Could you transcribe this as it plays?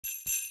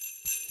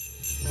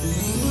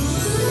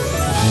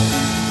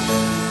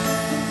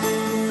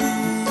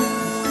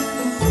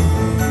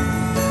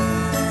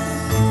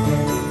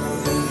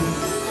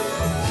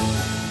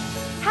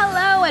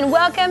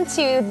welcome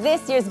to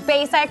this year's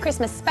Bayside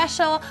Christmas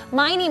Special.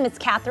 My name is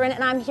Catherine,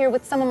 and I'm here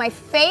with some of my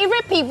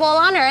favorite people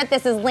on earth.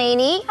 This is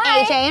Lainey,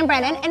 Hi. AJ, and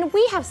Brennan, and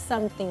we have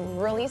something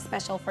really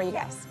special for you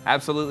guys.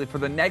 Absolutely. For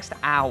the next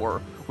hour,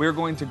 we're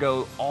going to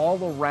go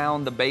all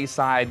around the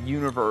Bayside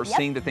universe,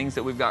 seeing the things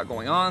that we've got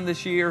going on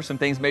this year, some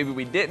things maybe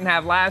we didn't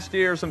have last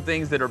year, some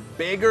things that are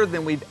bigger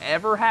than we've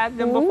ever had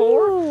them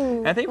before.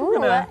 And I think we're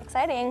gonna,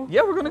 exciting.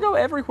 yeah, we're gonna go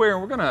everywhere,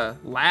 and we're gonna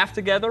laugh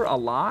together a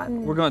lot.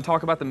 We're gonna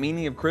talk about the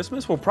meaning of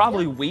Christmas. We'll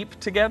probably weep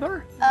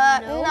together.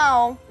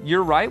 No.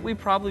 You're right, we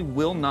probably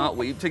will not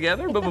weep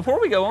together. But before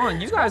we go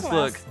on, you guys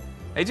look,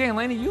 AJ and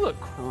Lainey, you look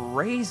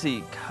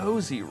crazy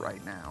cozy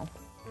right now.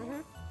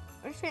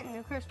 We're getting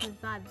the Christmas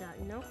vibes out,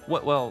 you know?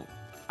 What? Well,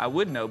 I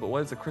would know, but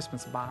what is a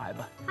Christmas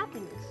vibe?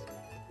 Happiness.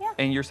 Yeah.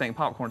 And you're saying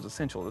popcorn's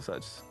essential to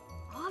such.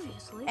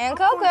 Obviously. And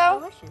Popcorn's cocoa.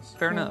 delicious.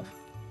 Fair enough.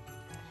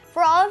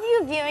 For all of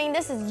you viewing,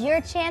 this is your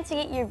chance to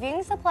get your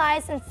viewing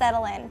supplies and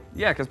settle in.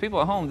 Yeah, because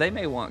people at home, they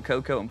may want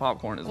cocoa and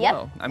popcorn as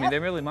well. I mean, they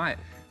really might.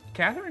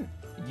 Catherine,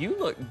 you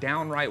look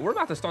downright, we're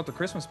about to start the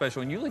Christmas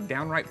special, and you look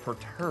downright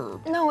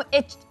perturbed. No,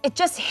 it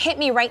just hit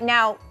me right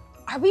now.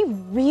 Are we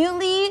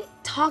really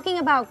talking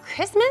about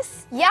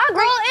Christmas? Yeah,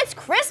 girl, it's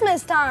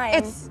Christmas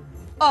time.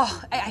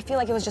 I feel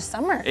like it was just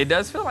summer. It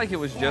does feel like it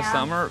was just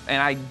summer,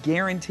 and I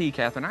guarantee,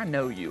 Catherine, I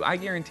know you, I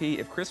guarantee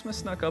if Christmas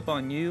snuck up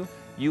on you,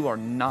 you are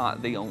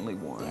not the only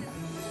one.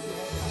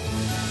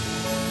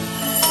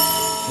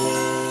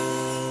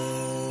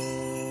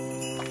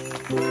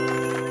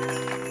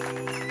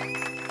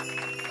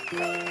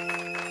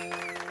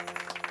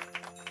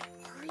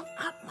 Hurry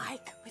up,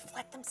 Mike. We've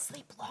let them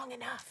sleep long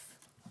enough.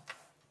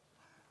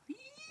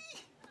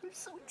 I'm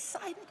so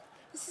excited.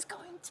 This is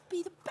going to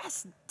be the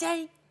best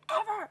day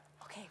ever.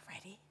 Okay,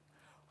 ready?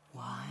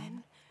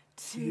 1,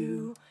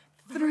 2,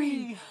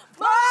 3.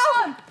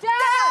 Mom!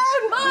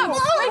 Dad! Mom!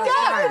 Wake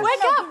up!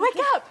 Wake up! Wake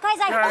up! Guys,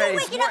 I hate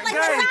waking up like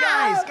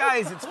this.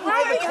 Guys, it's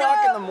 5 o'clock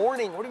in the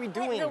morning. What are we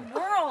doing? The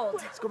world.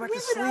 Let's go back to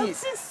We've been out sleep.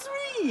 since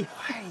 3.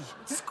 Hey,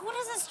 School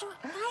doesn't start,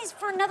 guys,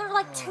 for another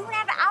like 2.5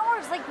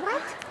 hours. Like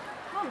what?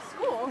 Oh,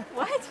 school?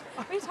 What?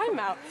 What are you talking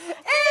about?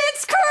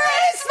 It's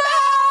Christmas!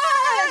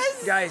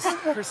 guys,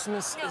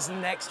 Christmas is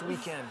next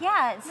weekend.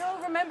 Yes. No,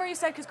 remember you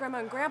said because Grandma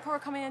and Grandpa were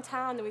coming in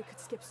town that we could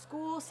skip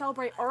school,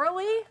 celebrate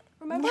early?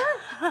 Remember?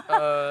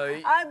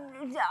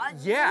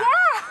 Yeah.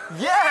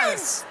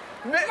 Yes!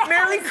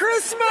 Merry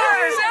Christmas!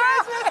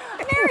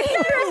 Merry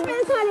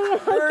Christmas, honey.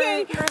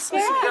 Merry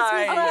Christmas,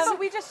 guys! So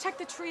we just checked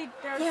the tree.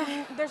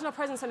 There's no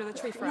presents under the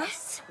tree for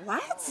us.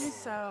 What?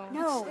 So.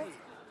 No.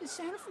 Did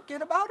Santa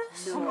forget about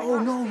us?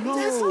 No.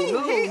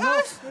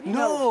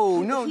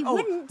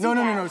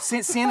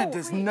 Santa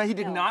does not. He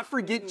did not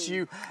forget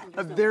you.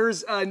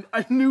 There's a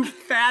new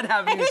fad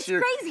happening this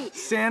year. Crazy.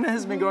 Santa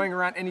has been going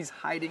around and he's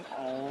hiding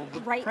all the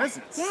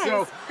presents.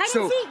 Yes.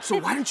 So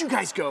why don't you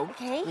guys go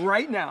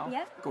right now?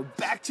 Yep. Go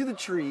back to the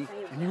tree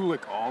and you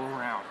look all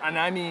around. And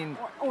I mean,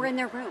 Or in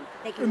their room.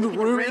 They can in the look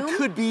room. It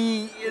could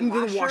be in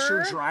the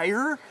washer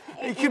dryer.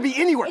 It could be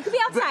anywhere. It could be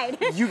outside.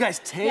 But you guys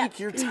take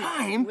your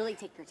time. Really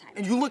take your time.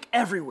 And you look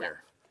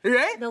everywhere.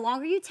 Okay? The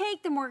longer you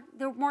take, the more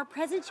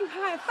presents you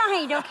find,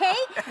 okay?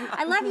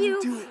 I love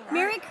you. Do it.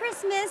 Merry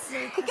Christmas.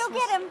 Go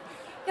get him.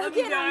 Go Love get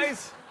you him.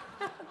 guys.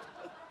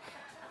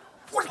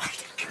 What? My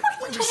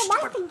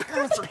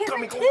parents are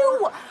coming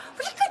too.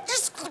 We could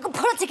just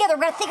put it together.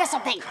 We're gonna think of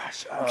something.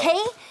 Okay?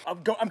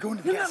 I'm going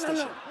to the gas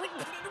station.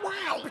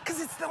 Why? Because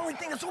it's the only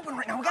thing that's open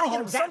right now. We gotta get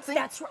them something.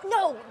 That's right.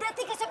 No, that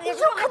thing is something. There's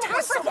no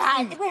time for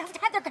that. We have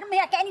time. They're coming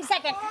back any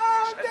second.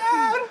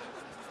 Dad!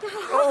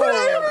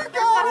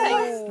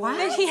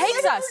 What? He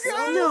hates us.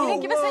 No. He didn't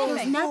give us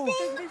anything.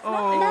 Nothing?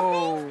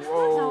 Oh,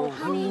 No,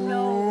 honey,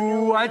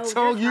 no. I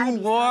tell you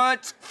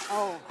what.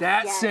 Oh,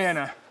 That yes.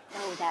 Santa.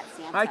 Oh, that's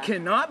Santa. I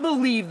cannot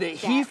believe that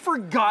he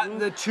forgot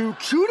the 2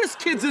 cutest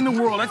kids in the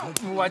world. I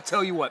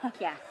tell you what.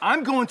 Yeah.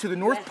 I'm going to the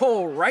North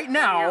Pole right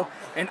now,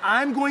 and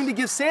I'm going to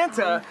give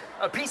Santa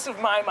a piece of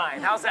my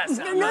mind. How's that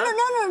sound? No,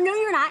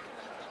 you're not.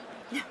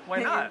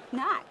 Why not?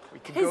 Not. We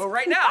can go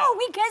right now. No,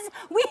 because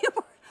we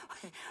were,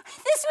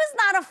 this was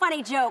not a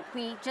funny joke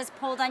we just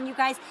pulled on you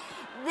guys.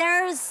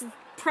 There's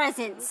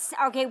presents.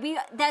 Okay,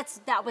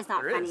 that was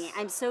not There funny. is.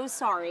 I'm so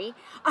sorry.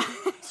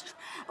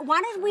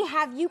 Why don't we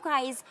have you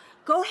guys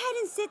go ahead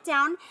and sit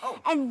down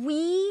and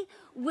we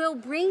will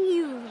bring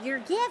you your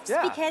gifts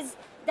because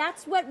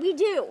that's what we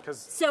do. 'Cause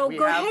So we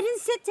go have ahead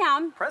and sit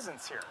down.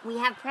 Presents here. We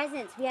have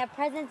presents. We have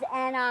presents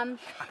and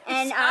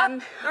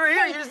They're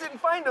here. You just didn't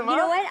find them, You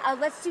know what?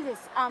 Let's do this.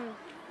 Go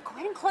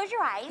ahead and close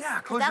your eyes. Yeah,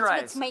 'cause close your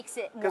that's eyes. what makes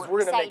it more 'Cause we're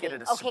gonna make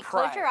exciting. it a Okay,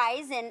 close your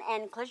surprise. eyes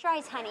and close your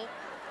eyes, honey.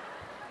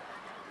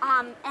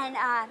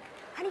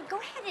 Honey, go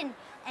ahead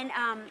and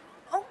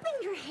open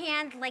your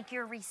hand like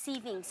you're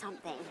receiving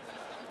something.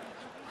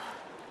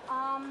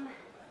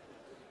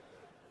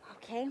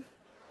 Okay.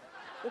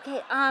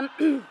 Okay. Go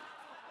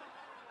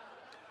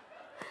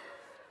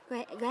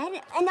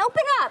ahead and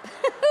open up.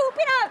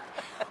 Open up.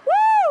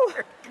 Woo!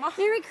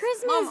 Merry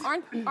Christmas.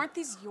 Mom, aren't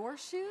these your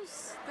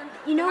shoes?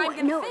 You know,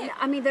 they're not no, gonna fit.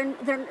 I mean,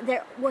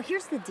 they're, well,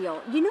 here's the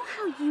deal. You know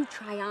how you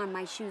try on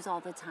my shoes all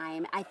the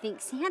time? I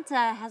think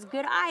Santa has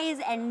good eyes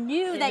and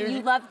knew that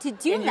you love to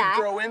do and that.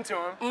 you grow into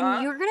them.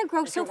 And you're gonna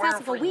grow so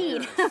fast like a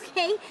weed,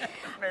 okay?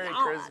 Merry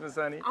Christmas,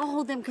 honey. I'll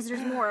hold them because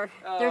there's more.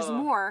 There's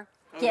more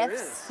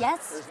gifts. is.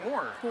 Yes. There's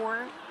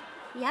more.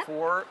 Yep.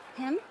 For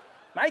him.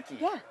 Mikey.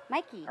 Yeah,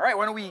 Mikey. All right,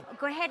 why don't we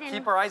Go ahead and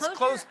keep our eyes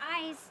closed?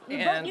 Your eyes.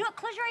 And- You know what?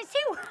 Close your eyes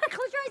too.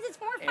 Close your eyes. It's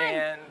more fun.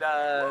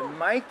 And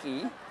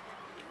Mikey.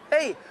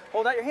 Hey,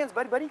 hold out your hands,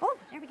 buddy. Oh,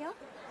 there we go.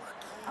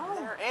 Oh.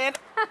 There, and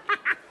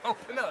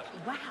open up.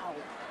 Wow.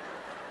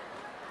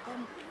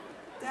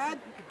 Dad,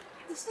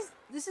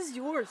 this is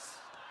yours.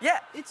 Yeah.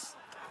 It's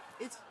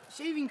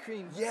shaving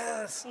cream.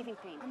 Yes. Shaving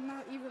cream. I'm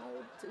not even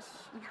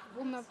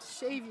old enough to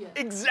shave yet.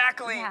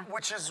 Exactly. Yeah.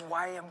 Which is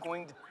why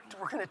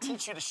we're gonna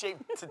teach you to shave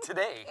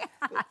today.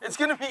 It's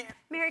gonna be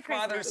Merry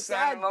Christmas.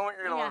 father-son moment.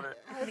 You're gonna love it.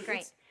 That'd be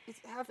great. It's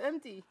half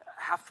empty.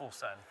 Half full,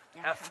 son.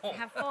 Half full.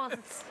 Have full.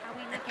 That's how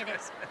we look at it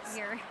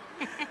here.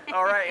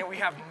 All right, and we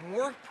have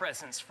more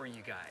presents for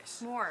you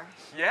guys. More.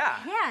 Yeah.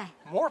 Yeah.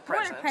 More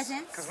presents.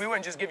 presents. Because we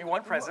wouldn't just give you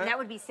one present. That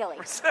would be silly.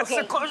 So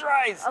close your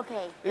eyes.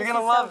 Okay. You're this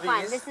gonna is love so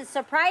fun. these. This is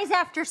surprise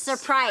after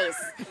surprise.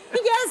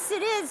 Yes,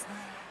 it is.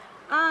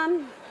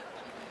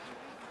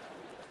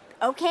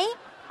 Okay,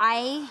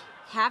 I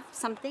have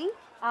something.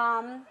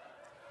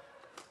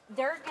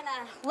 They're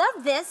gonna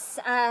love this.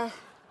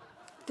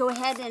 Go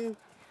ahead and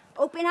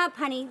open up,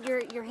 honey,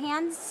 your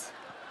hands,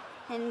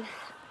 and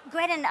go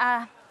ahead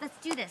and let's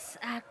do this.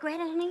 Go ahead,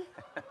 honey.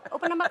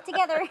 Open them up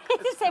together.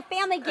 It's a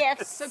family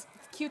gift. So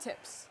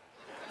Q-tips.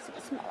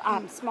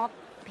 Small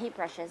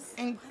paintbrushes.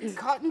 And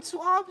cotton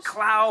swabs.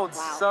 Clouds,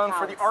 Wow, son, for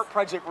clouds. the art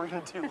project we're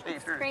gonna do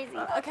later. Crazy.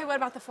 Okay, what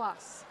about the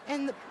floss?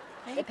 And the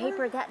The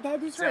paper, that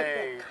is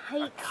right.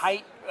 The A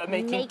kite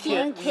making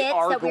making kit. kits We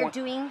are that we're going-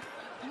 doing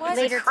What?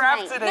 later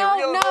Craft tonight. today. No,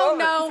 We're gonna no, love it.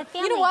 no. It's a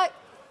You know family. what?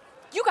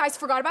 You guys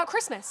forgot about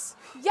Christmas.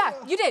 Yeah,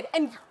 you did.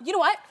 And you know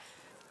what?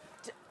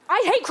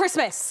 I hate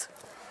Christmas.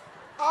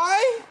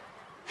 I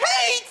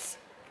hate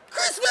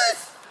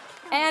Christmas.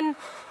 And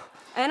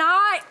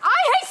I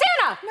hate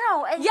Santa.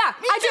 No. Yeah,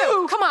 I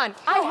do. Come on.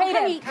 I hate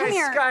honey, him. come Guys,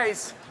 here.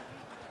 guys.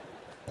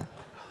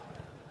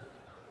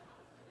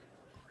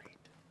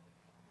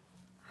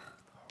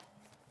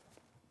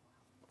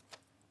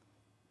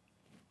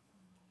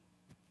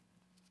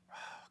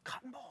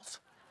 Cotton balls.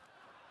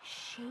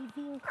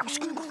 Shaving I was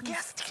gonna go cream.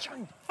 guess.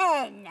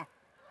 10.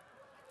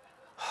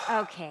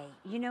 Okay,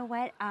 you know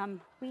what?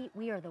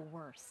 We are the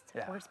worst.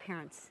 Yeah. Worst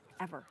parents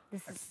ever.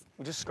 This is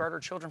We just scarred our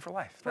children for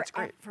life. That's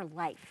great. for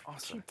life.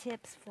 Awesome.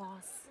 Q-tips,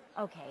 floss.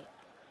 Okay.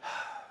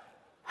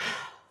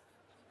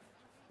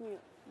 You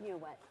know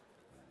what?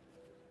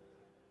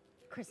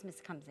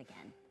 Christmas comes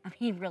again. I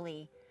mean,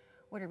 really,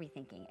 what are we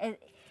thinking?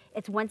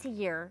 It's once a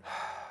year.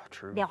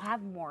 True. They'll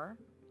have more.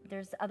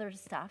 There's other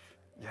stuff,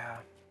 Yeah.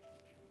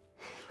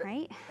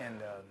 right?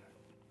 And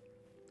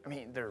I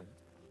mean, their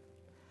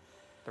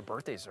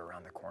birthdays are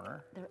around the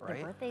corner, Their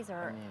right? birthdays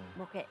are. I mean,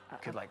 Look at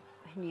could like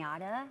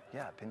pinata.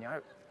 yeah,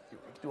 pinata. We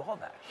could do all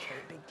that.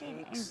 Big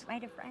And cakes.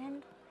 invite a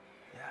friend.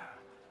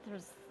 Yeah.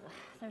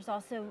 There's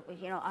also,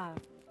 you know,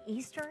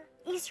 Easter.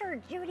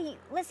 Easter, Judy.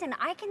 Listen,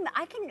 I can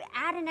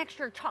add an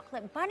extra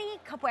chocolate bunny, a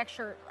couple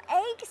extra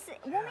eggs.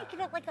 We'll make it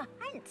like a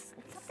hunt.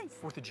 Something.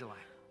 4th of July.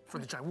 4th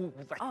of July. We'll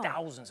like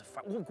thousands of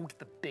fire. We'll get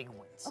the big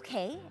ones.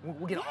 Okay.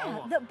 We'll get yeah,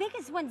 all of the them.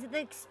 biggest ones, the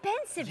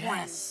expensive Yes.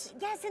 ones.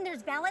 Yes, and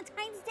there's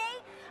Valentine's Day.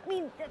 I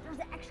mean, there's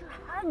extra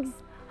hugs.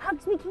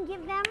 Hugs we can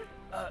give them.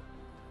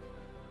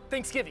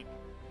 Thanksgiving.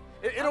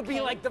 It'll be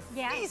Okay, like the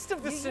yeah. feast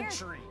of the New Year's-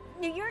 century.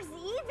 New Year's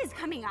Eve is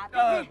coming up.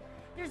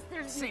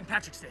 There's. St.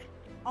 Patrick's Day.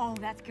 Oh,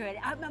 that's good.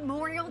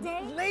 Memorial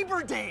Day.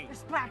 Labor Day.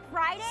 There's Black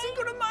Friday.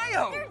 Cinco de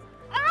Mayo. There's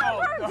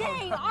Arbor Oh,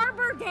 Day.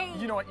 Arbor Day.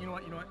 You know what?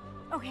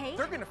 Okay.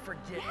 They're gonna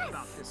forget Yes.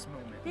 about this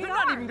moment. They They're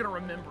not are. even gonna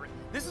remember it.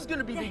 This is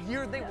gonna be the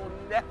year they will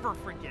never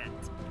forget.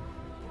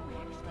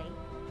 Actually,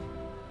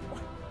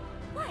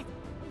 what?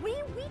 We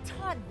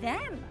taught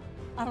them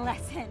a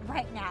lesson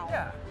right now.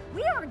 Yeah.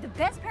 We are the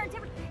best parents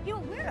ever. You know,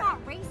 we're not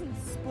raising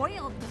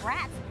spoiled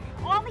brats.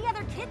 All the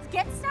other kids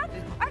get stuff.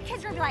 Our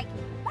kids are gonna be like,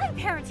 my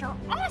parents are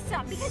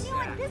awesome because you know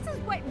what? This is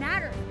what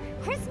matters.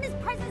 Christmas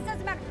presents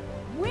doesn't matter.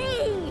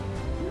 We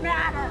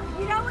matter.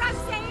 You know what I'm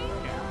saying?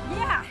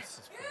 Yeah.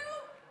 You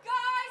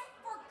guys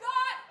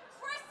forgot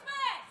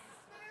Christmas.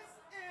 This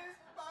is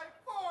by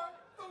far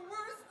the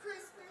worst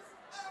Christmas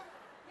ever.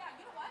 Yeah,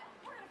 you know what?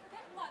 We're gonna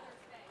forget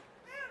Mother's Day.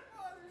 And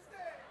Mother's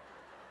Day.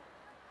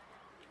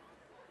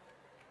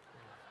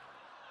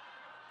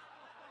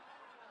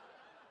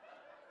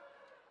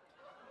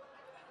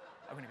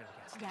 I'm gonna go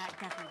guess. Yeah,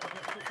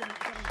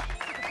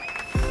 definitely.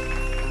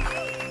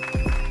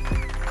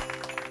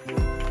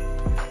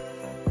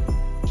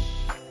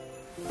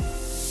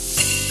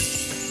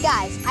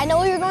 Guys, I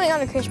know you're going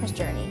on a Christmas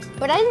journey,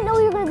 but I didn't know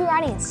you were going to be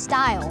riding in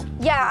style.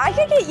 Yeah, I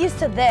could get used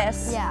to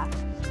this. Yeah.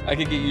 I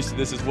could get used to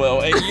this as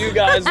well. And you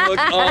guys look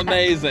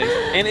amazing.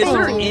 And is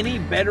there any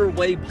better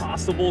way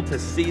possible to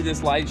see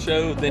this light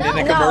show than in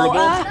a convertible?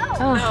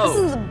 No. This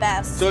is the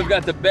best. So we've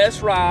got the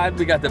best ride,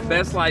 we got the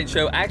best light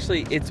show.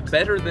 Actually, it's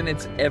better than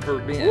it's ever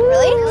been.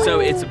 Really? So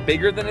it's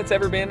bigger than it's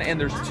ever been, and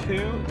there's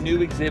 2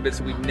 new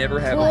exhibits we've never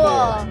had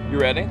before. You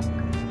ready?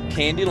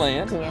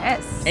 Candyland.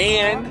 Yes.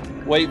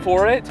 And, wait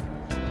for it,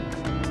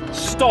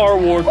 Star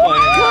Wars Land.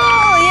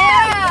 Oh, yeah.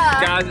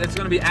 Guys, it's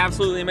gonna be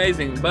absolutely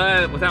amazing.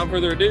 But without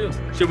further ado,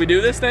 should we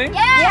do this thing?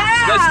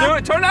 Yeah. Let's do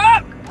it, turn it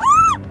up!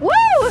 Woo!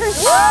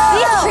 These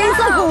trees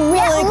look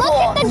really cool. Look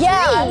at the tree.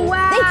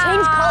 Wow. They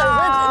change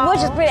colors,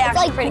 which is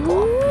pretty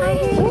cool.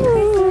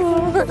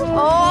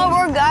 Oh,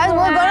 we're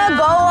gonna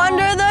go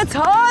under the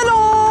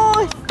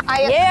tunnel.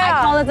 I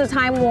call it the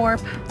time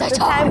warp. The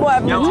time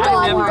warp. No,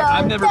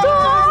 I've never been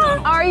there.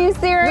 Are you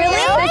serious?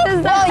 Really? This is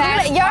the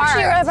best You're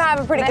actually part. gonna have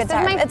a pretty good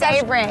time. This is my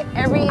favorite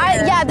every year.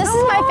 Yeah, this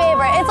is my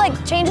favorite. It's like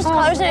changes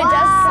colors and it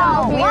does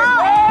some weird.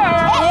 Wow.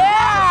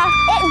 Yeah.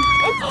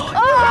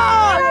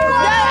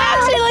 That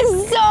actually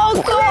looks so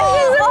cool.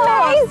 This is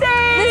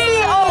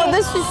amazing.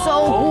 This is so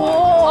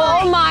cool.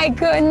 Oh my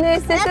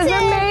goodness, this is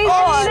amazing.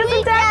 Oh, This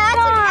is that's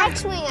an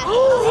X-wing.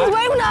 He's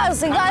waving at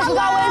us. And guys, we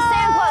got with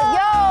Santa Claus.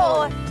 Yo,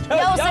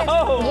 Santa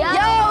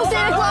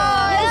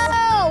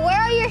Claus. Yo,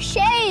 where are your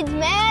shades,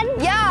 man?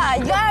 Yeah,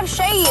 you gotta have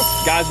shades.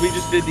 Guys, we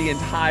just did the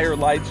entire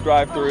lights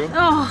drive-through,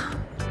 Oh,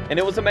 and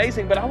it was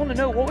amazing, but I want to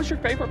know, what was your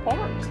favorite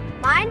part?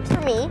 Mine, for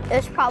me,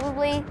 is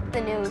probably the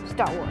new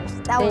Star Wars.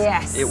 That was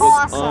yes. It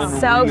was awesome.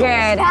 So unreal.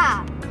 good.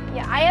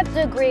 Yeah, I have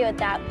to agree with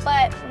that.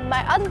 But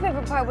my other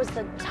favorite part was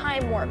the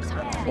time warp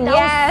tunnel.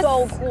 Yes. That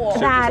was so cool.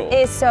 That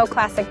is so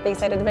classic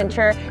Bayside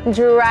Adventure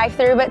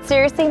drive-through. But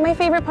seriously, my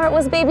favorite part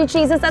was baby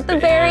Jesus at the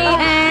very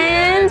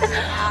end.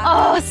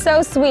 Oh,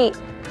 so sweet.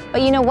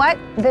 But you know what?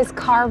 This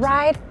car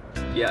ride,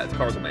 Yeah, this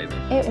car's amazing.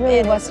 it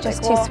really was is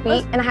just cool. too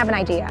sweet. And I have an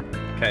idea.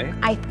 Okay.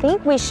 I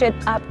think we should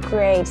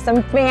upgrade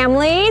some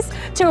families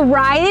to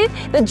ride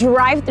the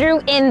drive-through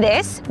in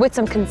this with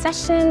some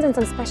concessions and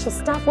some special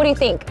stuff. What do you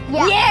think?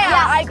 Yeah,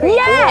 I agree.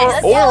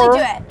 Yes. Let's totally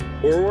do it.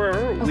 Or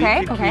we Okay,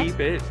 could okay. keep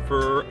it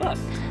for us.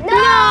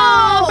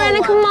 No,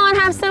 Brandon, come on,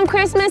 have some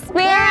Christmas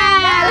spirit.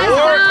 Let's go.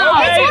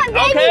 Okay, That's what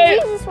baby okay.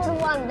 Jesus would have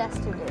wanted us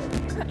to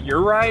do. You're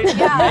right.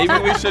 Maybe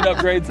we should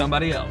upgrade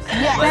somebody else.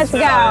 Let's do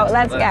go, it.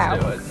 let's go.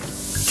 do it.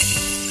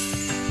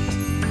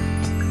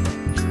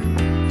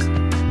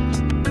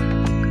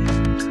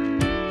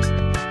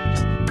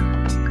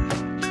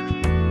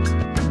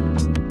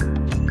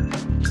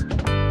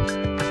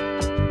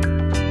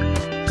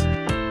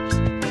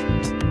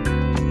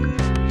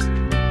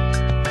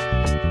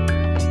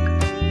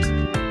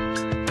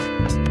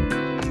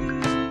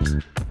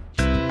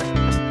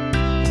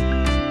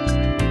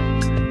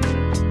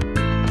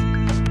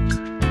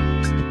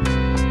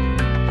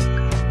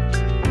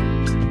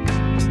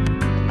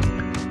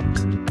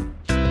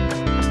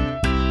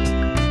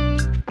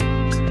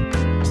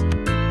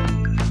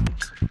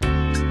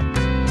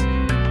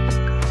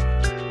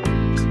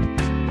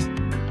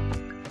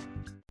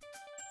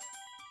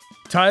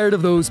 Tired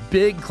of those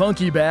big,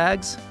 clunky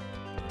bags?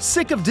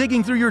 Sick of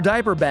digging through your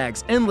diaper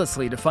bags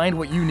endlessly to find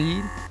what you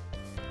need?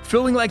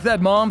 Feeling like that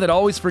mom that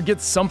always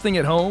forgets something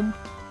at home?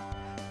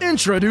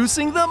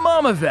 Introducing the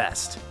Momma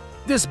Vest.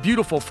 This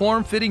beautiful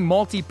form-fitting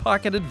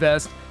multi-pocketed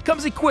vest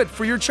comes equipped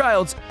for your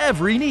child's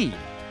every need.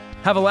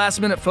 Have a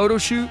last-minute photo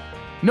shoot?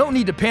 No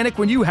need to panic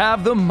when you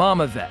have the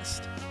Momma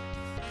Vest.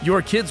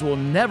 Your kids will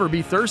never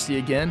be thirsty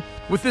again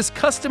with this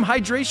custom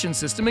hydration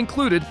system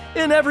included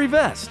in every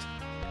vest.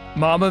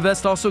 Momma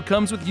Vest also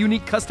comes with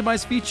unique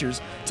customized features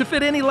to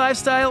fit any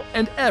lifestyle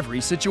and every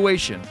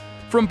situation,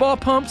 from ball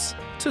pumps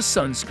to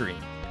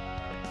sunscreen.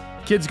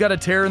 Kids got a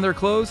tear in their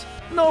clothes?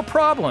 No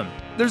problem.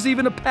 There's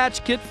even a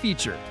patch kit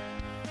feature.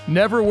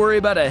 Never worry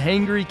about a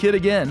hangry kid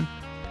again.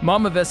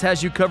 Momma Vest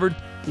has you covered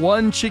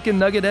one chicken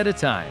nugget at a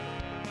time.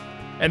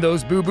 And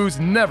those boo-boos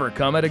never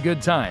come at a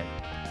good time.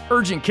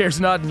 Urgent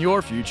care's not in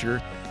your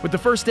future with the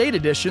first aid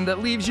edition that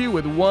leaves you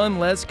with one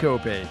less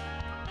copay.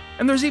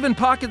 And there's even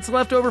pockets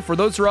left over for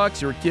those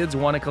rocks your kids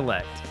want to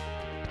collect.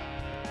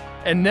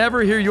 And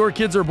never hear your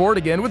kids are bored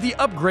again with the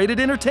upgraded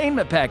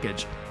entertainment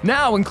package,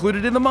 now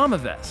included in the Momma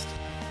Vest.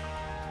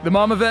 The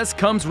Momma Vest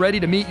comes ready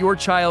to meet your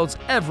child's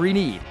every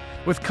need,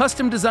 with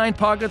custom designed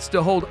pockets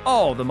to hold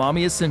all the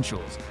mommy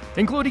essentials,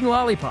 including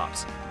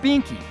lollipops,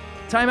 binky,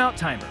 timeout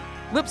timer,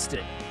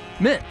 lipstick,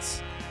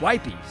 mints,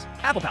 wipies,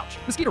 apple pouch,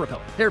 mosquito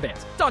repellent, hair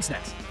bands, dog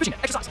snacks, fishing net,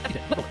 extra socks,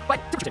 EpiPen, lip oil, wipe,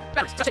 temperature tape,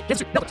 batteries, tape,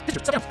 cancer, nail clips,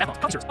 scissors, stuffed animals,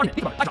 bath bombs,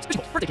 ornament, eye drops,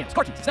 visual, birthday candles,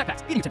 car keys, snack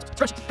packs, eating utensils,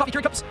 scrunchies, coffee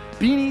carrying cups,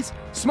 beanies,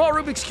 small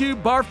Rubik's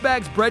Cube, barf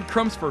bags,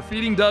 breadcrumbs for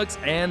feeding ducks,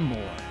 and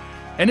more.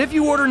 And if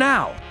you order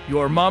now,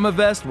 your Momma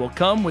Vest will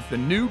come with the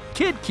new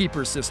Kid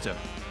Keeper system,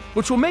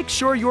 which will make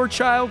sure your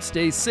child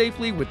stays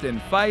safely within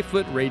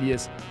 5-foot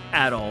radius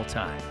at all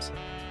times.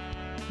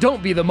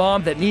 Don't be the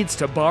mom that needs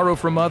to borrow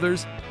from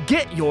others.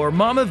 Get your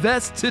Momma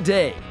Vest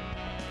today.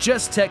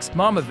 Just text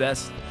Momma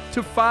Vest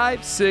to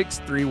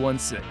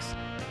 56316.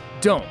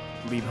 Don't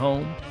leave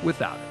home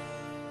without it.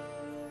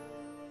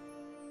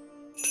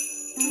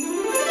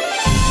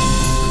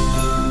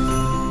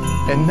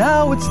 And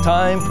now it's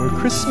time for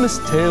Christmas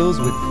Tales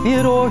with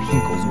Theodore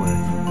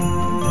Hinklesworth.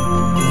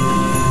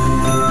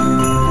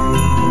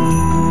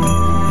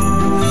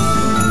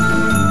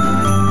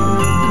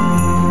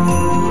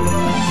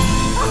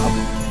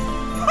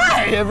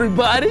 Hey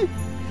everybody!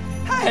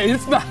 Hey,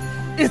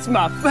 it's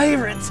my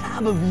favorite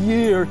time of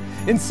year,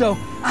 and so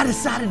I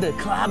decided to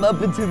climb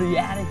up into the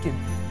attic and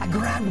I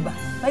grabbed my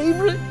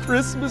favorite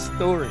Christmas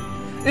story.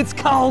 It's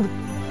called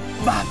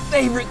My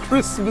Favorite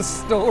Christmas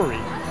Story.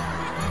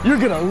 You're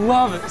gonna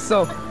love it,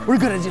 so we're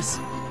gonna just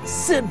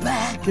sit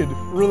back and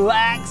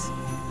relax,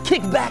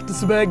 kick back to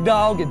some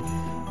eggnog, and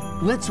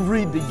let's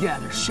read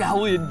together,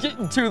 shall we, and get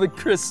into the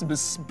Christmas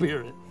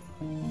spirit.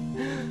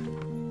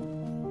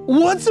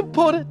 Once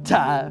upon a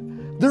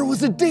time, there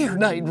was a deer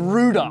named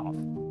Rudolph,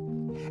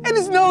 and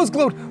his nose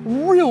glowed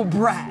real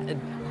bright.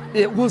 And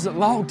it wasn't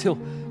long till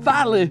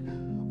finally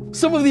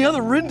some of the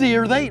other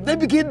reindeer, they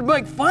began to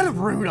make fun of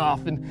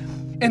Rudolph,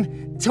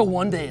 and till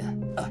one day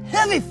a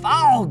heavy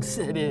fog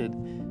set in.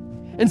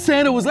 And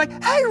Santa was like,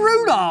 "Hey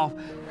Rudolph,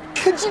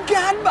 could you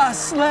guide my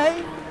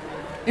sleigh?"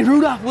 And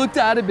Rudolph looked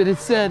at him and he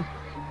said,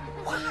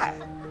 "Why?"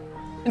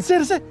 And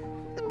Santa said,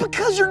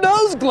 "Because your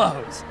nose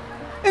glows."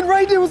 And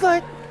reindeer was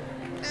like,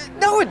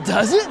 "No, it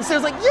doesn't." And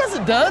Santa's like, "Yes,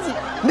 it does."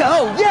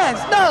 No, yes,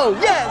 no,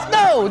 yes,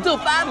 no. Until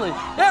finally,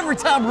 every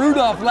time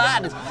Rudolph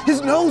lied,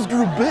 his nose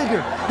grew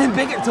bigger and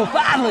bigger until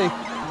finally,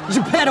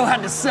 Geppetto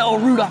had to sell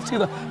Rudolph to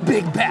the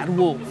big bad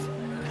wolf.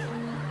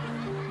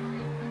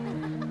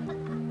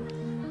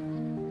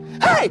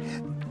 Hey,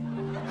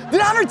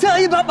 did I ever tell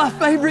you about my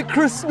favorite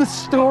Christmas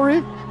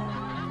story?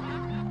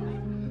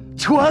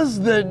 'Twas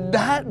the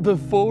night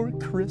before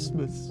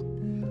Christmas,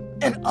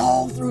 and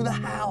all through the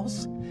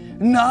house,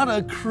 not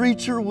a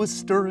creature was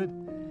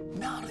stirring,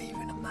 not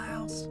even a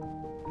mouse.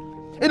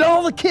 And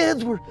all the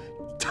kids were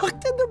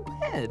tucked in their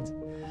beds,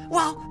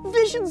 while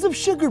visions of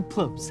sugar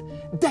plums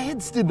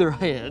danced in their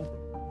head.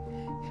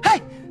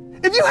 Hey,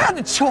 if you had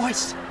the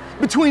choice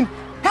between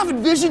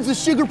having visions of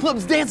sugar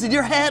plums dance in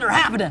your head or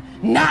having a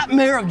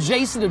nightmare of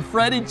Jason and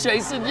Freddie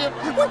chasing you,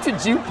 what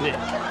did you pick?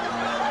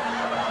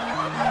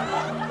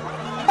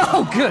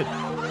 Oh, good.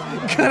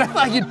 Good, I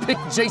thought you'd pick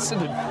Jason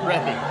and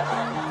Freddie.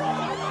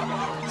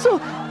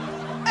 So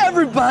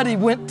everybody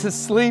went to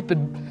sleep,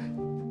 and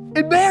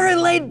Mary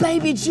laid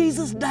baby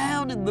Jesus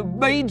down in the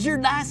manger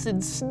nice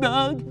and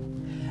snug.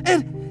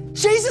 And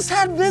Jesus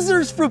had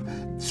visitors from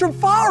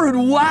far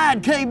and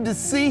wide came to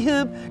see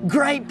him.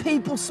 Great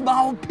people,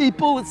 small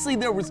people. Let's see,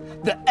 there was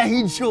the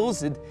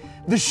angels and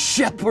the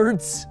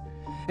shepherds.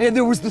 And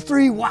there was the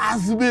three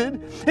wise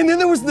men. And then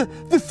there was the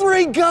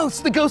three ghosts,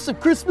 the ghost of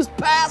Christmas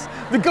past,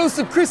 the ghost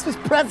of Christmas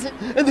present,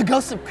 and the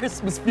ghost of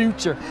Christmas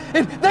future.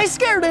 And they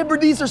scared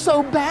Ebenezer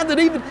so bad that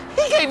even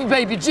he gave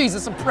baby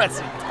Jesus a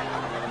present.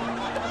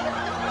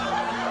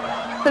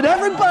 And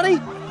everybody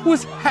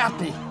was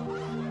happy,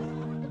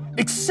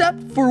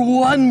 except for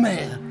one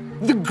man,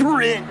 the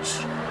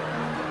Grinch.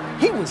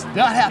 He was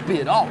not happy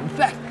at all. In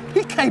fact,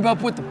 he came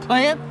up with the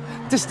plan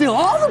to steal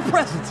all the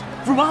presents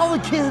from all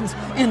the kids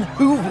in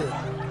Whoville.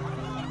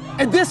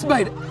 And this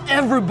made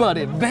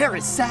everybody very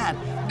sad,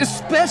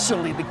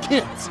 especially the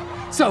kids.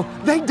 So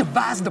they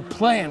devised a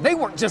plan. They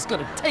weren't just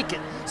gonna take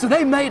it. So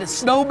they made a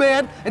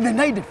snowman, and then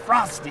they did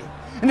Frosty.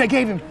 And they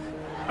gave him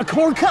a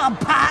corncob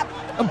pipe,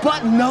 a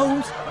button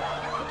nose,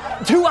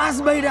 2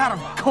 eyes made out of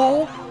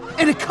coal,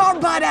 and a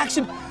carbide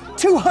action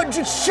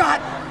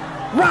 200-shot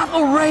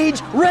rifle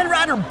range Red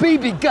Ryder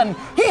BB gun.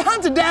 He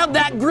hunted down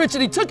that Grinch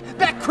and he took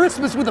back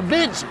Christmas with a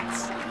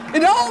vengeance.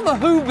 And all the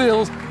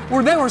Whovilles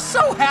they were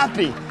so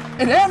happy,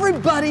 and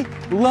everybody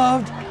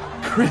loved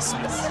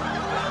Christmas.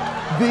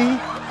 The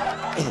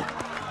end.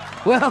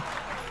 Well,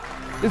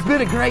 it's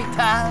been a great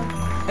time,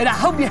 and I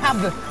hope you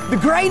have the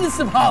greatest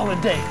of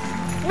holidays.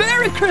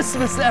 Merry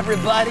Christmas,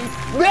 everybody.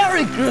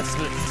 Merry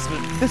Christmas.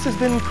 This has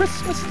been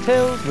Christmas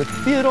Tales with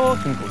Theodore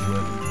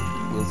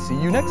Hinklesworth. We'll see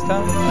you next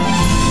time.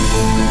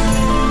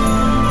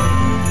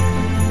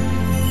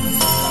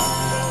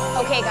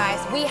 Okay guys,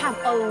 we have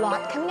a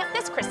lot coming up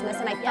this Christmas,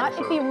 and I thought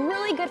it'd be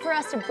really good for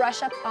us to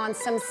brush up on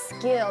some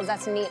skills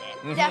that's needed.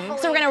 Definitely.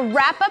 So we're gonna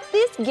wrap up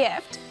this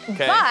gift,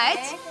 but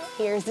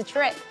here's the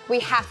trick. We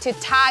have to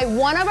tie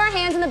one of our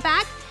hands in the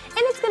back, and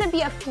it's gonna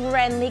be a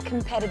friendly,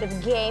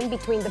 competitive game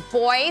between the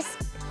boys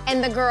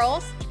and the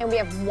girls, and we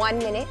have 1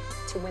 minute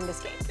to win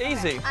this game.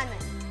 Easy. I'm in.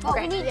 Oh,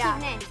 we need team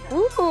names.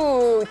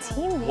 Ooh,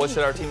 team name. What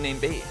should our team name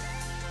be?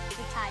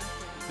 The Tide.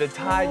 The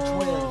Tide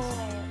Twins.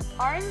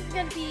 Ours is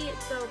gonna be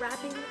the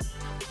rapping.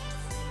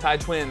 Tide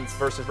Twins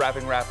versus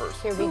Rapping Rappers.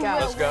 Here we go.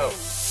 Let's go.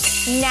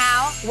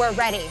 Now we're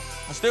ready.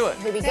 Let's do it.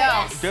 Here we go.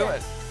 Let's do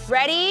it.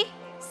 Ready,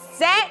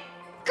 set,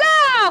 go!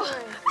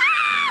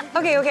 Ah!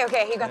 Okay.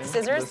 You got the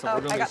scissors. Listen, Oh,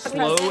 we're gonna I got be the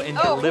slow present. and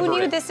Oh, who knew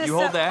deliberate. this is You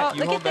hold so? that. Oh, You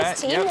look hold at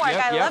this that. teamwork.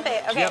 Yep, I love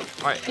it. Okay. Yep.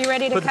 All right. You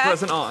ready to Put cut? the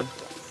present on.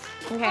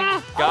 Okay.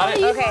 Got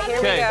it? Okay, here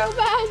we go.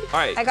 All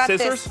right. I got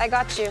Scissors. this. I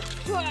got you.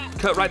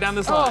 Cut right down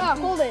this line.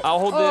 Hold it. I'll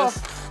hold this.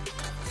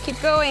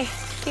 Keep going.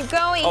 Keep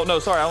going. Oh, no,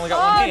 sorry, I only got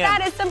one hand. Oh,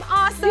 that is some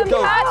awesome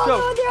Go, cuts.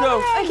 go.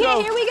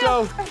 Okay, here we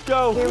go.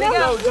 Go. Here we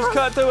go. Just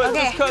cut through it.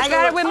 Okay, Just cut I through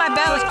got it with my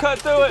belly. Just cut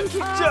through it.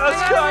 Just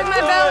cut with my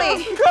through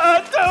belly. it.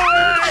 Cut through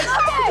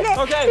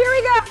it. Okay, here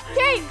we go.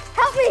 Kate,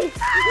 help me.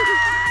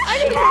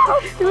 I need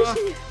help.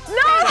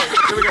 No!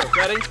 Here we go.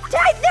 Ready?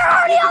 Kate, they're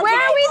already on. Where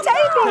are we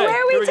taping? Okay,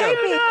 Where are we here we go.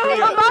 taping? Here we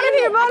go. Oh, bottom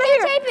here, bottom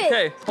here. Tape it.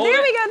 Okay, hold There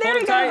it. we go, there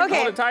we Hold it go. tight, Okay,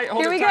 hold it tight,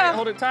 hold here it we tight, go.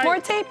 hold it tight. More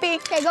taping.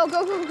 Okay, go.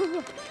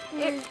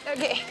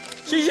 Okay.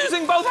 She's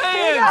using both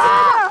hands.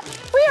 Ah,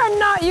 we are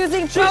not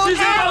using both hands.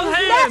 using both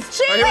hands. That's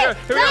cheating. All right,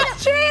 here we go.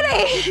 That's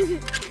cheating.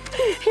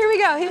 Here we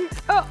go.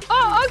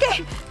 Oh,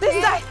 okay. This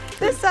side.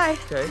 This side.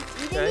 Okay.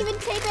 You didn't even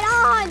tape it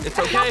on. It's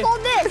okay. Now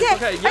fold this. Okay.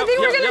 Okay, I think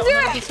we're gonna do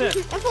it.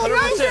 100%. Now fold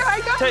right 100%. here. I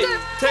got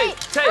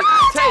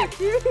Tape.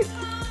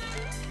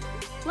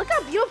 Look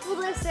how beautiful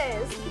this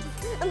is.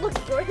 And look,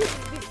 Jordan's is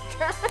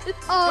trash. You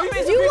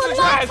would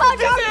not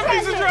touch our a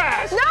piece of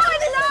trash. No,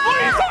 it's not. What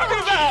are you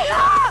talking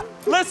about?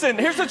 Listen,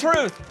 here's the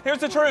truth. Here's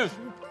the truth.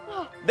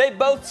 They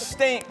both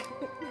stink.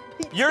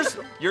 Yours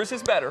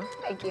is better.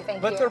 Thank you.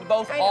 But they're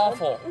both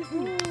awful.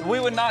 We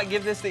would not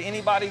give this to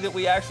anybody that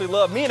we actually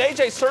love. Me and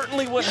AJ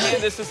certainly wouldn't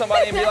hand this to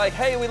somebody and be like,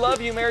 hey, we love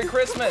you, Merry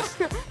Christmas.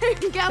 So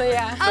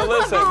yeah. So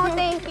listen. Oh,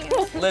 thank you.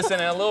 Listen,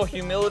 and a little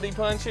humility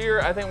punch here.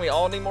 I think we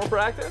all need more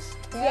practice.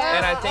 Yeah.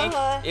 And I think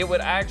it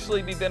would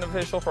actually be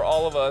beneficial for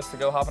all of us to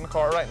go hop in a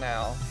car right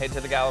now, head to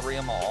the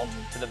Galleria Mall,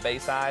 to the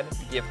Bayside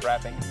gift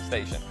wrapping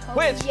station,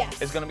 which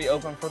is going to be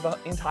open for the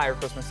entire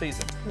Christmas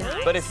season.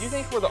 Nice. But if you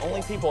think we're the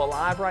only people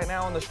alive right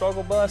now on the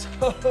struggle bus,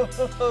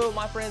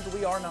 my friends,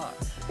 we are not.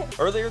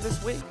 Earlier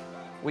this week,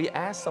 we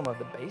asked some of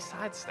the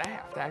Bayside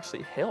staff to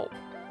actually help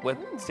with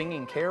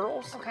singing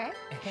carols. Okay.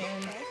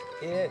 And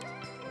it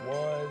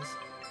was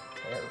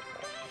terrible.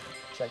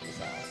 Check this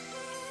out.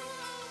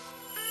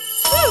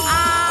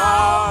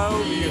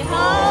 I'll be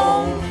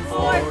home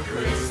for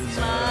Christmas.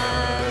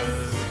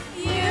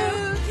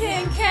 You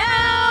can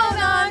count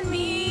on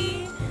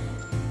me.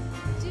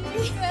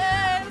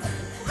 Because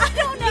I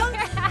don't know.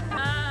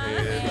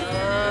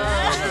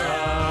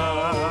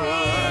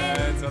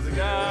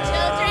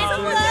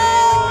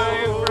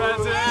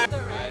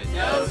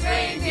 Red-nosed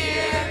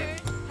reindeer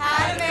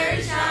had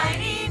very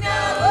shiny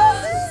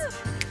nose.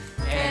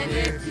 And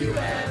if you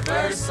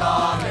ever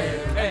saw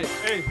him,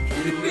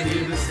 you would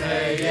even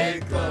say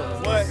it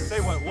close. What? Say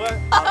what? What?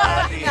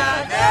 All the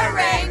other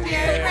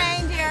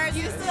reindeers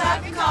used to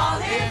have to call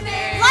him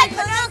names. Like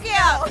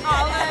Pinocchio.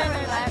 All of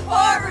them were like,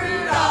 poor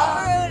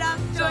Rudolph.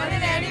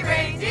 Joining any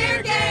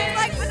reindeer game.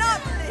 Like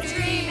Monopoly.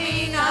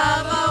 Dreaming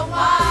of a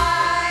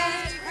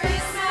white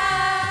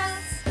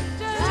Christmas.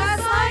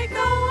 Just like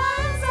the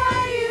ones I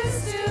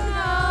used to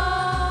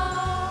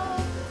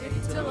know.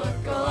 Getting to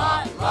look a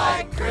lot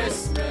like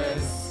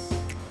Christmas.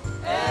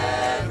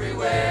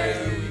 Everywhere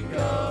you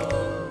go.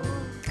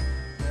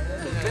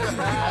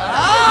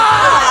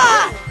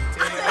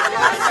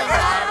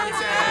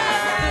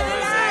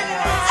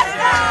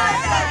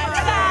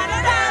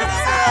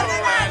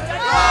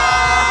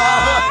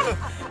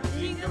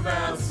 Jingle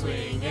bells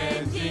swing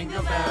and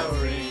jingle bell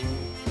ring.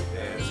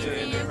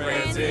 Dancing and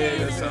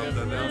prancing or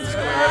something else.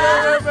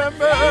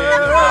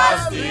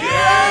 Across the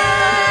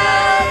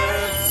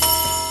air.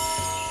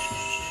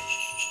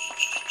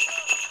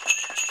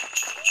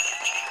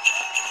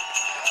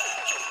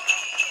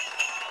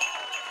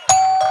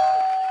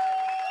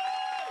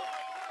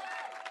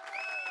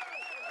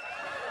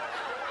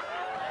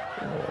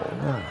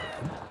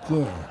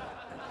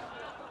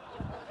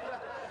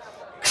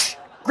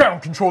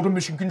 Ground control to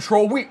mission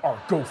control. We are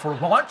go for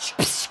launch.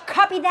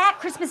 Copy that.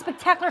 Christmas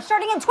Spectacular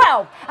starting in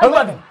 12,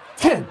 11,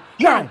 10,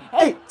 9,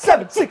 8,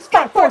 7, 6,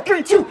 5, 4,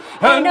 3, 2,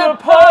 And a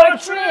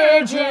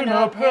partridge in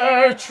a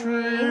pear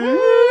tree.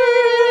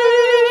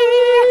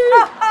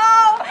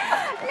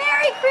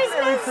 Merry Christmas.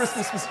 Merry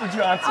Christmas, Mr.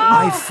 Johnson.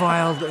 I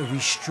filed a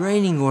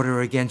restraining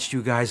order against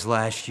you guys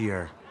last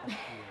year.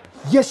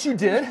 Yes, you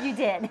did. You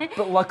did.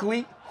 But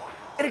luckily,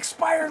 it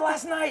expired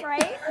last night.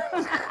 Right?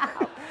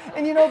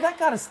 And you know, that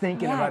got us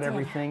thinking Yeah, about it did.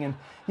 everything. And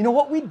you know,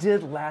 what we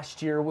did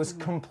last year was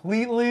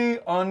completely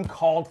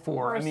uncalled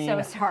for. We're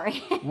so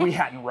sorry. we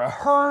hadn't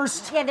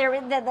rehearsed. Yeah,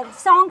 the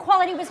song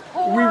quality was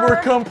poor. We were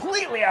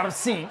completely out of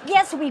sync.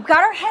 Yeah, so we've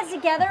got our heads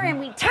together and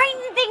we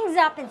tightened things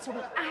up, and so we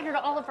added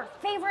all of our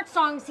favorite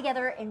songs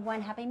together in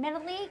one happy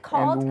medley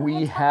called. And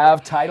we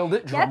have titled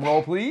it, drum Yep.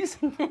 roll please.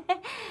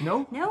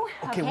 No? No?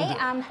 Okay, Okay,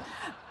 we'll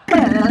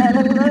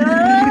do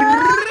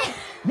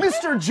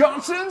Mr.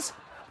 Johnson's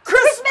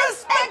Christmas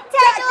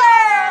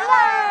Spectacular!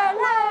 La,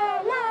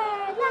 la, la,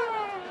 la.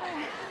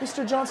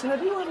 Mr. Johnson,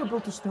 have you ever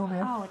built a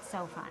snowman? Oh, it's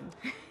so fun.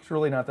 It's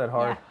really not that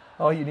hard.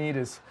 Yeah. All you need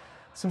is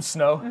some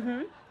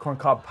snow,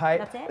 corncob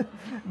pipe, That's it.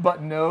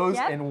 button nose,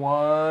 Yep. and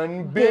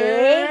one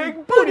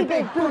big booty,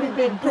 big booty,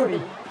 big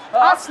booty.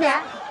 I'll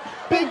snap.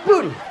 Big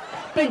booty.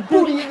 Big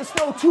booty in the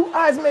snow, 2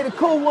 eyes made of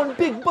cold, 1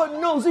 big button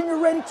nose, and you're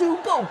ready to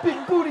go.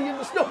 Big booty in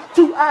the snow,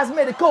 2 eyes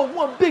made of cold,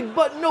 1 big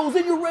button nose,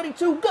 and you're ready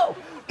to go.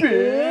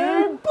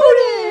 Big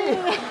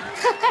booty!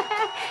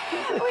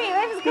 Wait,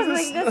 that's because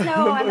like the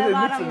snow on the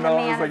bottom of the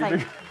man is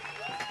like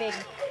big.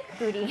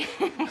 Fruity.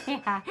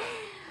 Yeah.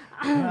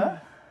 Huh?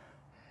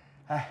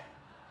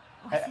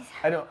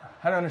 I don't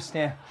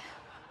understand.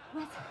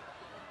 What?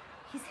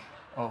 He's...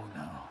 Oh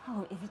no.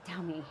 Oh, is it?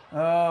 Tell me.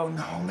 Oh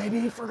no,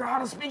 maybe he forgot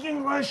to speak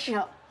English.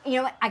 No, you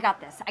know what? I got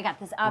this.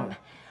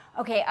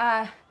 Okay,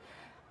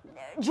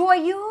 Joy,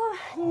 you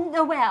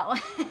know well.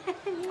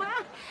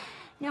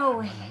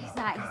 No, he's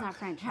not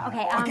French.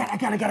 Okay,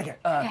 I got it.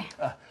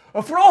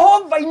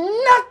 Vroeg by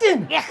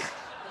nothing. Yeah.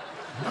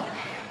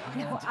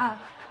 No,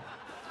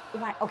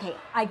 what? Okay,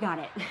 I got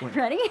it.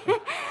 Ready?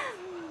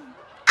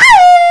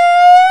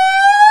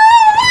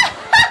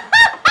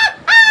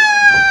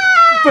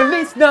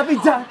 Feliz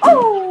Navidad.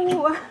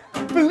 Oh!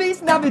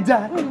 Feliz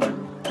Navidad.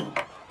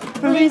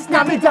 Feliz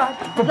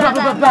Navidad. Ba, ba,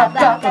 ba, ba,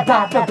 ba,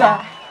 ba, ba,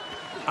 ba.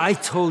 I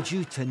told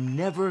you to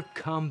never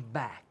come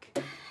back.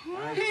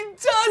 He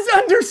does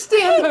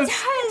understand us.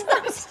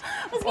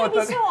 It was going to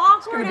be so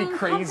awkward. It's going to be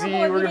crazy.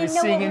 We're We're going to be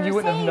singing. You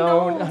wouldn't have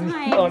known,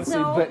 honestly.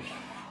 But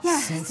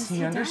since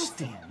he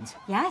understands,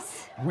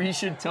 yes, we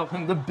should tell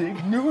him the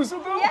big news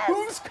about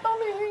who's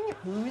coming.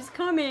 Who's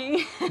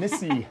coming?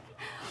 Missy,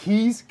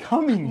 he's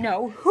coming.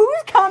 No,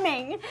 who's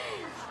coming?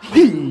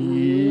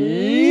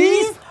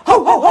 He's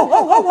ho ho ho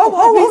ho ho ho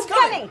ho. Who's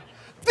coming?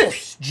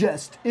 This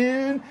just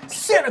in,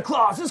 Santa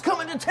Claus is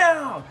coming to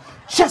town.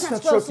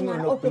 Chestnuts roasting on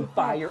an open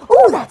fire.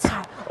 Ooh, that's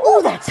hot.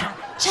 Ooh, that's hot.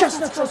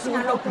 Chestnuts roasting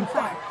on an open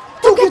fire.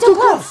 Don't get too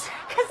close.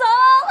 'Cause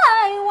all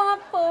I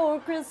want for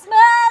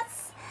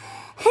Christmas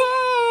is...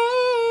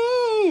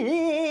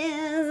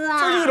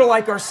 For you to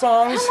like our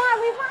songs. Come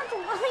on, we worked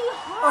really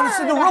hard.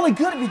 Honestly, they're really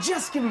good if you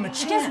just give them a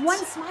chance. Just one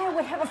smile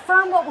would have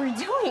affirmed what we're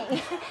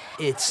doing.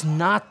 It's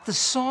not the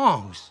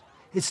songs.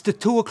 It's the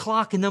 2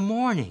 o'clock in the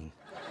morning.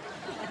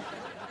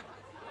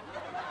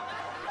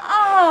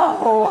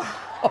 Oh,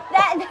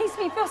 that makes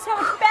me feel so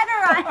much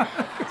better.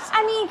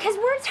 I mean, because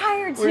we're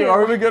tired too. We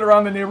are. We get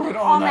around the neighborhood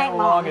all night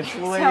long. It's So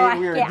late.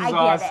 We're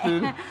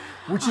exhausted.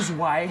 Which is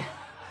why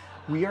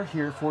we are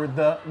here for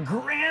the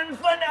grand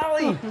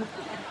finale.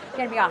 It's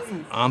going to be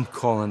awesome. I'm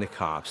calling the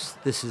cops.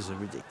 This is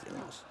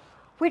ridiculous.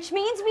 Which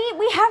means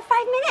we have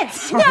 5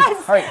 minutes.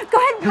 Yes. All right. Go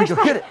ahead and push Go,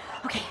 play. hit it.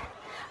 Okay.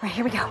 All right,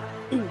 here we go.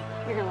 You're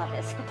going to love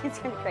this. It's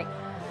going to be great.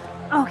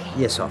 Okay.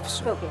 Yes,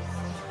 officer. Focus.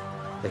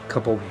 The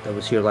couple that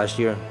was here last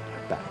year are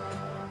back.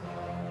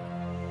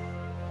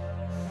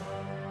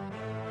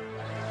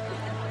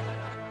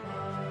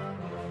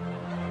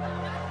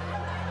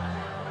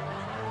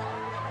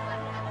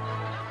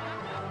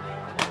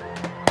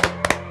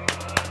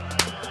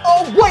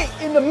 Oh, wait,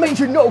 in the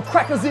manger, no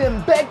crackers in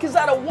bed, 'cause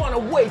I don't want to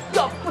wake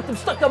up with them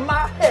stuck on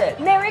my head.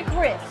 Merry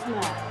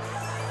Christmas.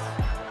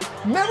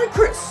 Merry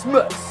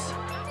Christmas.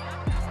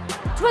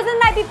 'Twas the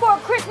night before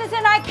Christmas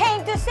and I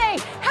came to say,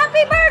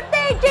 Happy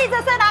birthday,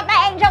 Jesus, in a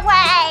manger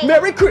way.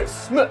 Merry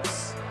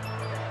Christmas.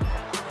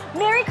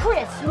 Merry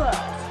Christmas.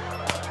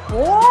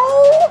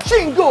 Oh,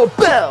 jingle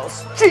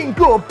bells,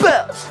 jingle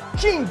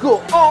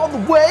all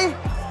the way.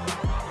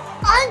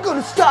 I ain't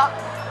gonna stop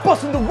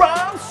busting the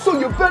rhymes, so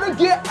you better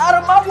get out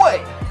of my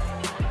way.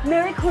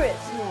 Merry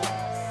Christmas.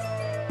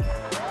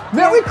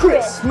 Merry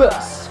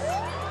Christmas.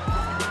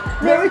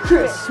 Merry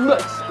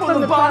Christmas from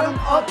the bottom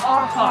of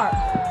our heart.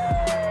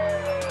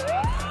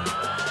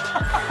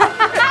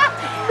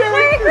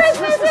 Merry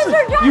Christmas,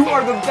 Mr. Johnson. You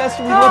are the best.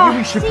 We love you.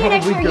 We should see you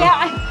next probably year. go.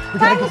 Yeah.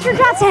 Bye, Mr.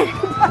 Johnson.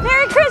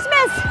 Merry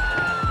Christmas.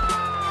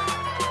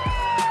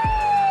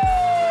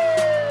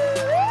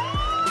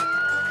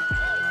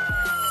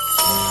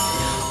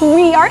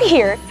 We are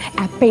here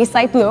at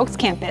Bayside Blue Oaks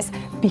campus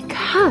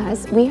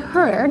because we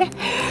heard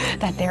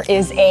that there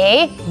is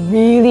a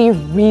really,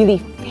 really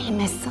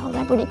famous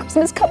celebrity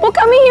Christmas couple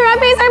coming here at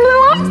Bayside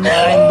Blue Oaks.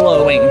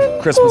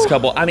 Mind-blowing Christmas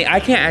couple. I mean, I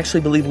can't actually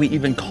believe we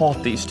even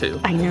caught these two.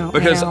 I know.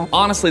 Because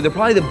honestly, they're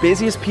probably the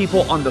busiest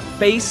people on the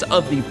face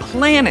of the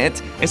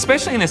planet,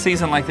 especially in a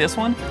season like this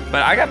one.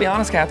 But I gotta be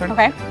honest, Catherine.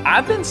 Okay.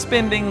 I've been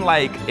spending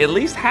like at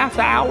least half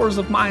the hours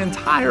of my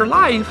entire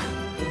life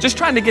just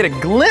trying to get a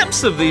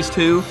glimpse of these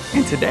two,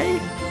 and today,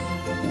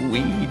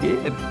 we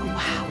did.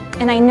 Wow.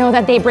 And I know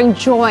that they bring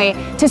joy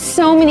to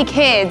so many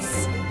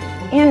kids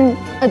and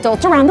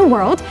adults around the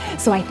world,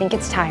 so I think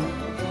it's time.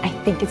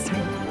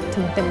 to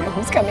let them know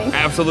who's coming.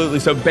 Absolutely.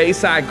 So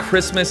Bayside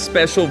Christmas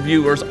Special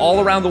viewers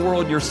all around the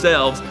world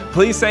yourselves,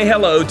 please say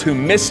hello to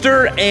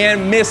Mr.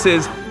 and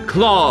Mrs.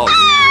 Claus.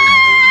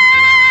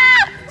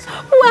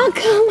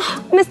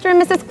 Welcome, Mr.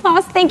 and Mrs.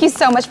 Claus. Thank you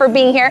so much for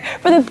being here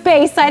for the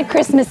Bayside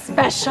Christmas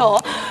Special.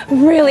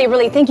 Really,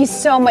 really, thank you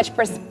so much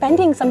for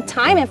spending some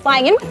time and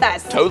flying in with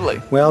us. Totally.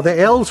 Well, the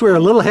elves were a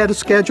little ahead of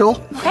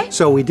schedule, Okay.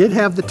 so we did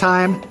have the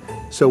time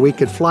so we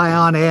could fly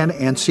on in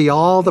and see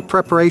all the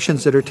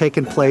preparations that are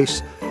taking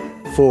place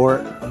for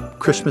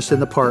Christmas in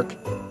the park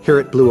here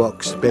at Blue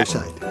Oaks,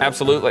 Bayside.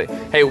 Absolutely.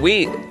 Hey,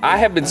 I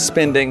have been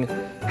spending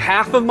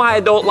half of my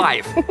adult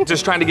life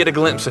just trying to get a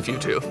glimpse of you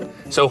two.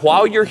 So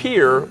while you're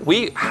here,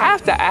 we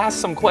have to ask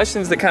some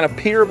questions that kind of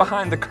peer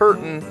behind the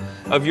curtain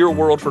of your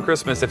world for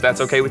Christmas, if that's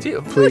okay with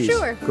you. Please,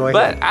 sure. go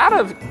ahead. But out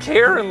of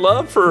care and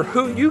love for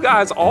who you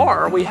guys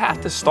are, we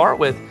have to start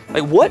with,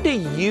 like, what do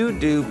you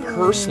do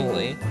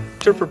personally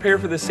to prepare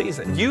for this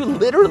season. You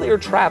literally are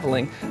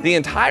traveling the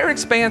entire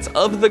expanse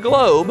of the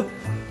globe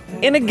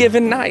in a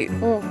given night.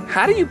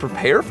 How do you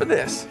prepare for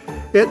this?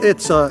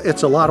 It's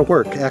a lot of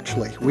work,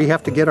 actually. We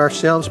have to get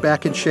ourselves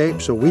back in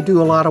shape, so we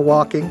do a lot of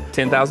walking.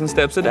 10,000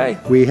 steps a day.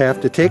 We have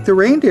to take the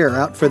reindeer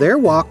out for their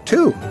walk,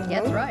 too.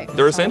 Yeah, that's right.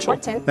 They're essential.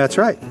 That's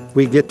right.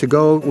 We have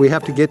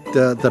to get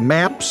the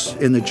maps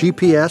and the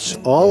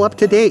GPS all up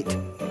to date.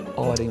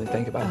 Oh, I didn't even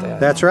think about that.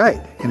 That's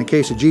right. And in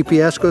case the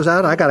GPS goes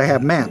out, I got to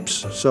have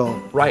maps. So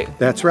right.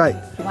 That's right.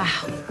 Wow,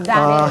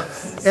 that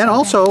is. And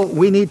also,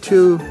 we need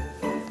to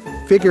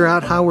figure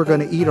out how we're going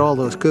to eat all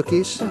those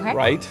cookies. Okay.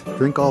 Right.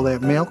 Drink all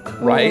that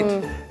milk. Right.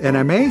 And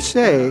I may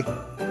say,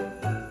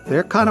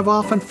 they're kind of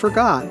often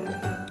forgot.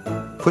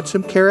 Put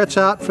some carrots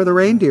out for the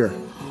reindeer.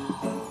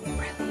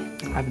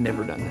 I've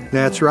never done that.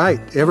 That's right.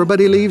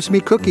 Everybody leaves me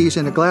cookies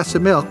and a glass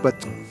of milk, but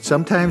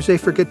sometimes they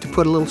forget to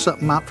put a little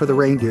something out for the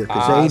reindeer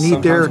because they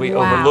need their. We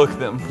overlook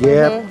them.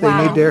 Yeah,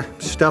 they need their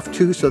stuff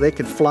too, so they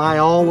can fly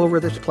all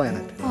over this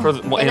planet.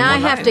 And I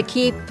have to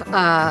keep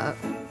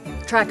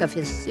track of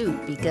his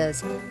suit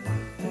because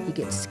he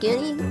gets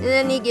skinny and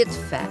then he gets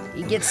fat.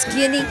 He gets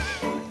skinny.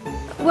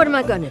 What am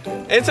I going to do?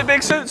 It's a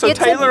big suit, so It's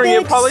a tailoring it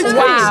big probably suit.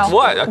 takes,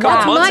 what, a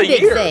couple months my a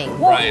big year? thing.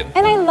 Right.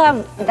 And I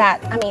love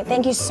that. I mean,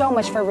 thank you so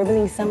much for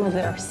revealing some of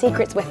their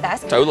secrets with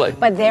us. Totally.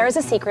 But there is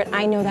a secret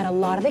I know that a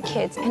lot of the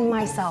kids and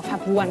myself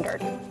have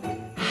wondered.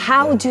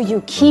 How do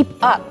you keep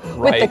up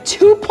with the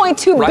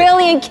 2.2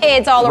 billion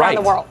kids all around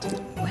the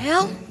world?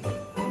 Well,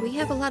 we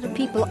have a lot of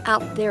people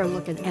out there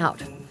looking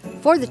out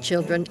for the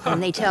children,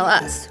 and they tell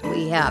us.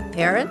 We have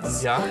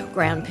parents,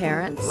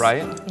 grandparents,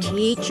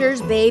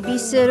 teachers,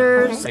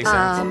 babysitters. Makes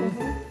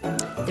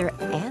sense. Their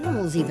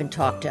animals even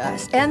talk to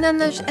us. And then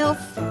there's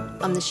Elf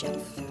on the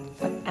Shelf.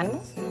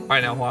 Animals? All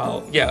right,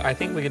 now, I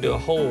think we could do a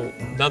whole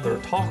nother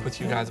talk with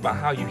you guys about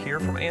how you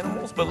hear from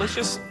animals, but let's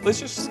just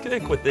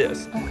stick with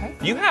this. Okay.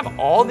 You have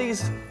all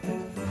these,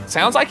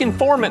 sounds like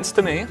informants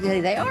to me.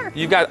 Yeah, they are.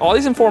 You've got all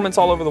these informants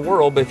all over the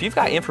world, but if you've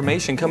got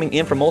information coming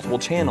in from multiple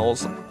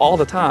channels all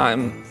the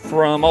time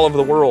from all over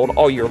the world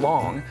all year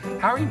long,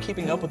 how are you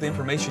keeping up with the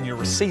information you're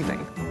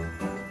receiving?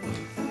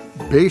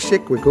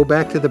 We go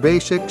back to the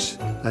basics.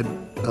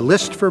 A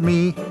list for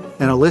me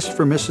and a list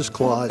for Mrs.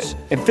 Claus.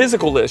 And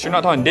physical lists, you're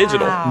not talking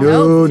digital.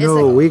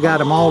 No, we got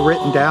them all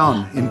written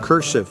down in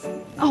cursive.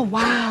 Oh,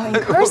 wow, in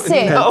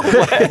cursive. No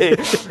way.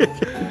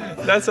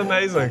 That's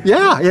amazing.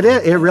 Yeah,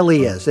 it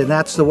really is. And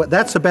that's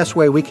the best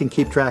way we can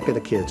keep track of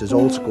the kids, is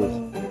old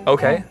school.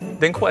 Okay,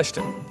 then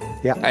question.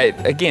 Yeah.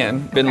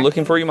 Again, been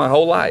looking for you my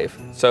whole life,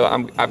 so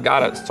I've got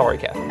to, sorry,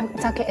 Kathy.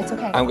 It's okay, it's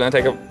okay. I'm going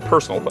to take a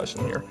personal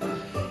question here.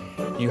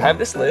 You have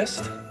this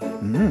list.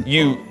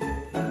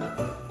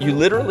 You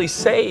literally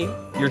say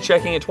you're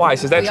checking it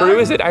twice. Is that true?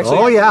 Is it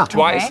actually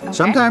twice? Okay.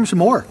 Sometimes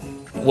more.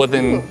 Well,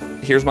 then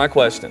here's my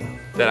question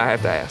that I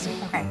have to ask.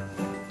 Okay.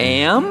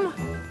 Am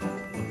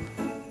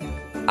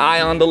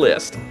I on the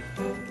list?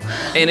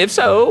 And if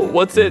so,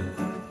 what's it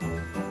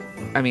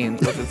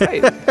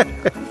say?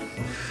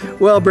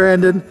 Well,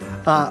 Brandon,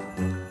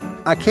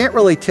 I can't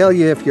really tell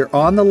you if you're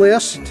on the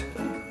list.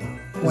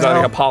 Is that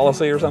like a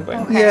policy or something?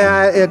 Okay.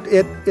 Yeah,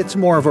 it's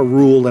more of a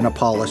rule than a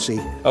policy.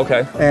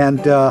 Okay.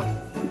 And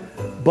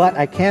but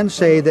I can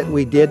say that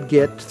we did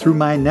get, through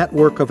my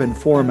network of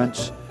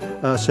informants,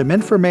 some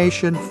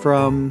information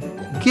from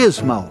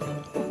Gizmo,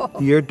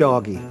 your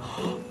doggy.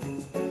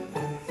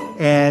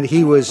 And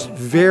he was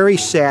very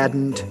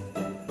saddened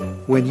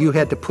when you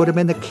had to put him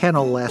in the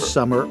kennel last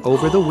summer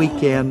over the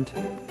weekend.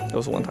 It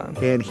was one time.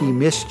 And he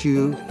missed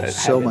you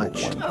so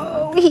much.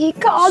 Oh, he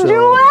called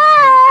you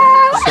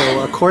out.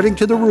 So according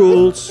to the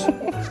rules,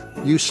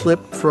 you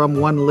slipped from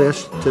one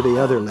list to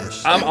the other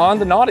list. I'm on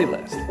the naughty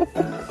list.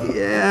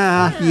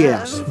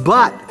 Yes.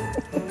 But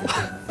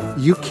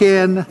you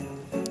can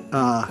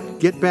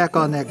get back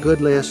on that good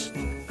list.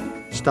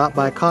 Stop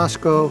by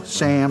Costco,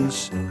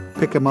 Sam's,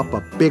 pick him up a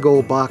big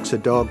old box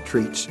of dog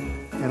treats,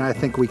 and I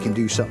think we can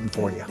do something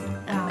for you.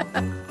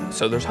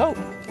 So there's hope.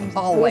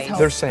 Always.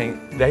 They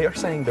are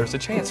saying there's a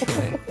chance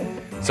for me.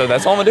 So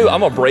that's all I'm gonna do. I'm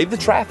gonna brave the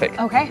traffic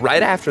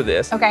right after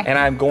this. Okay. And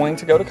I'm going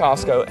to go to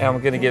Costco and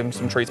I'm gonna give them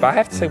some treats. But I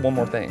have to say one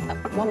more thing.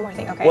 One more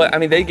thing, okay. Well, I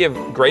mean, they give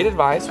great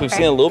advice. We've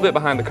seen a little bit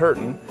behind the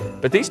curtain,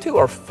 but these two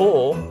are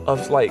full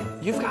of, like,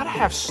 you've gotta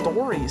have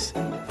stories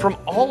from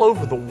all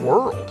over the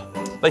world.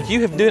 Like,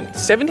 you have done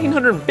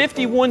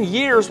 1,751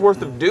 years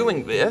worth of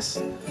doing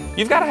this.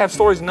 You've gotta have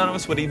stories none of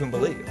us would even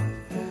believe.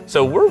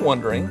 So we're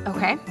wondering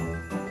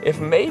if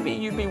maybe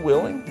you'd be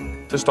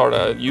willing to start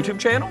a YouTube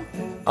channel,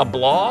 a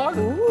blog,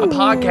 a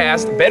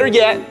podcast, better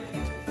yet,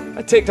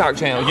 a TikTok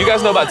channel. You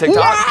guys know about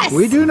TikTok? Yes!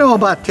 We do know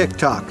about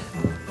TikTok.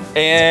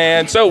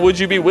 And so would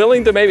you be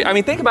willing to maybe, I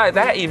mean, think about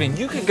that even.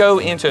 You could go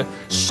into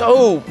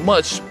so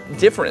much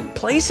different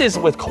places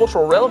with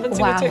cultural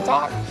relevancy with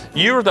TikTok.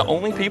 You're the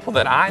only people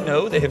that I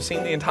know that have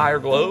seen the entire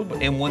globe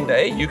in one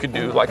day. You could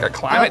do like a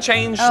climate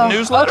change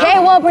newsletter. Okay,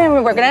 well,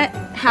 Brandon, we're gonna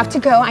have to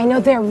go. I know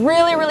they're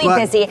really, really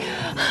busy.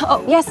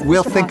 Oh, yes,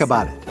 We'll Mr. think Boss.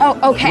 about it.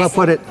 Oh, okay. We'll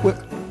put it,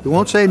 We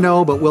won't say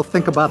no, but we'll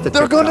think about the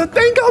They're TikTok. gonna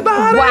think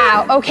about it!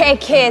 Wow, okay,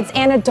 kids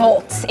and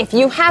adults, if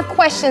you have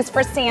questions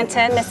for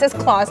Santa and Mrs.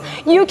 Claus,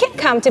 you can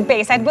come to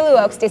Bayside Blue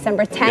Oaks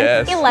December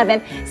 10th,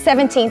 11th,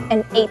 17th,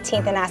 and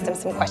 18th and ask them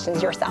some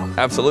questions yourself.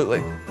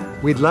 Absolutely.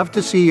 We'd love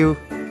to see you,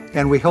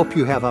 and we hope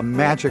you have a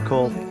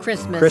magical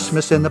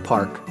Christmas in the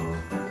park.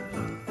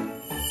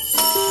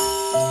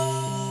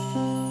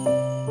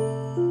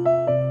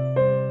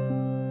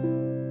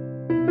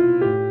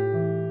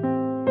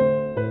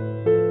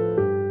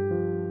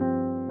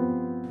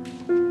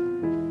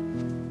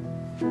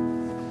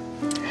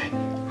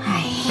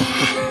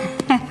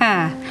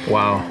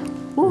 Wow,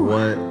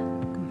 what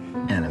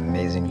an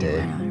amazing day.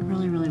 Yeah, it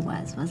really, really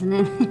was, wasn't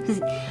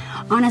it?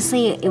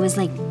 Honestly, it was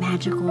like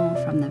magical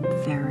from the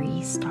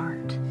very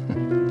start.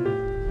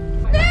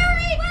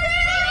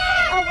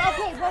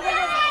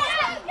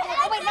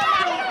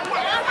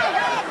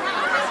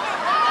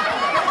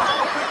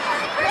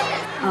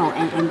 Oh,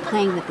 and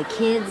playing with the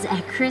kids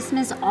at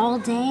Christmas all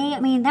day. I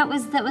mean, that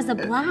was a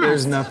blast.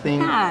 There's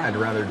nothing I'd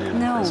rather do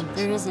than Christmas. No,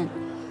 there isn't.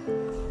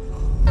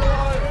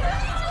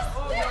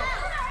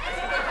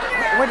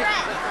 What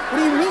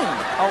do you mean?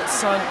 Oh,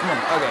 son, come on.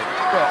 Okay,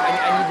 bro, I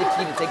need the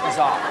key to take this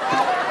off.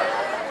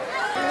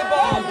 Give the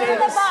ball, Give him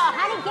the ball,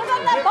 honey. Give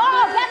him the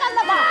ball. Give him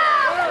the ball.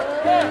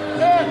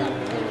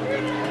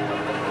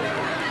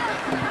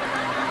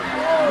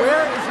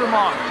 Where is your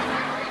mom?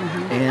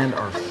 And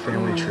our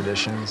family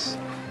traditions.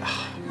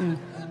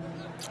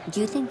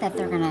 Do you think that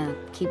they're gonna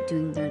keep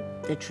doing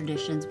the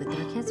traditions with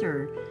their kids,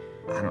 or?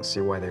 I don't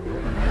see why they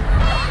wouldn't. No,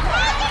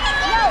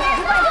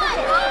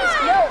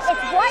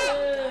 it's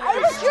right. It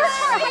was your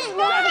turn, honey.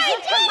 No, it was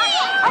your turn.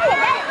 Okay,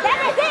 that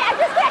is it. I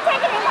just can't take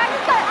it anymore. I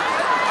just got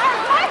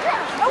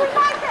it. It's my turn. Oh, it's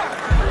my turn.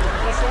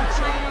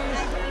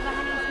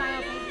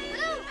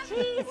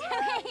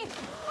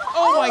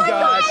 Oh my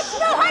gosh.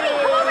 No, honey,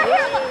 come over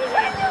here. Look,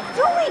 what are you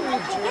doing?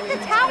 Get the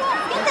towel.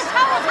 Get the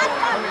towel,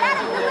 honey.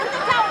 Madam, get the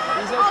towel.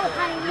 Oh,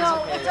 honey,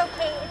 no, it's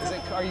okay.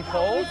 Are you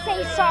cold? Say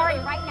sorry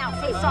right now.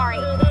 Say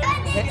sorry.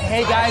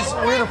 Hey guys,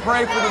 we're gonna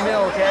pray for the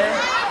meal, okay?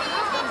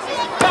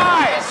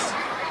 Guys!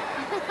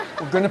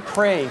 We're gonna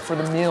pray for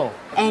the meal.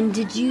 And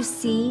did you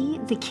see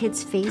the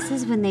kids'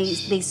 faces when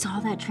they saw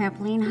that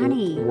trampoline,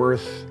 honey?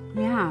 Worth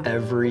Yeah.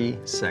 every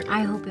second.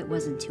 I hope it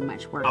wasn't too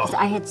much work. Oh.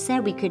 I had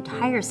said we could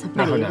hire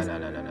somebody. No.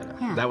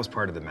 Yeah. That was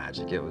part of the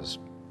magic. It was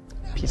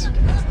a piece of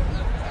cake.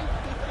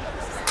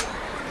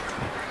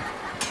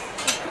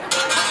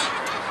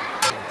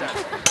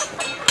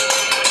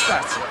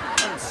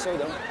 That's so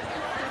dumb.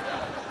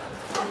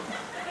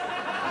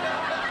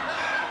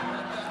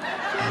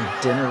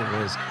 And dinner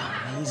was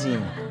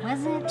amazing.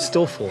 Was it?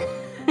 Still full.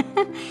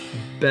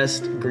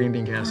 Best green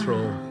bean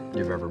casserole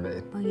you've ever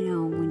made. Well, you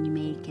know, when you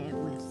make it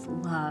with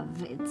love,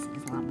 it's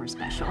a lot more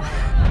special.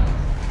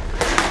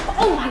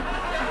 Oh my!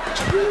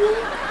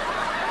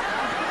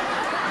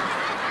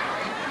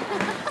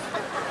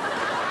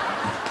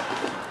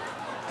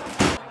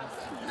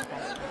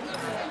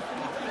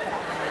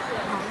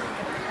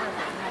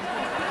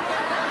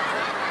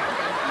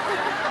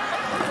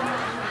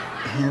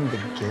 And the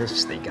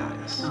gifts they got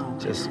us. Oh,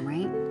 just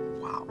right?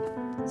 wow.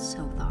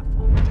 So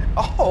thoughtful.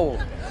 Oh,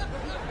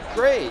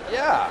 great,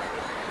 yeah.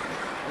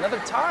 Another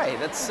tie.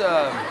 That's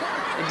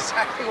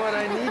exactly what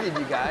I needed,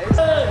 you guys.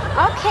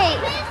 Okay.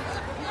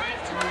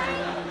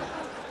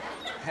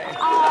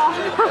 Oh,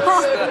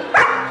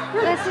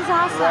 this is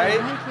awesome. Right?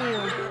 Thank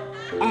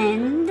you.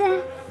 And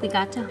we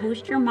got to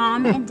host your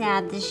mom and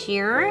dad this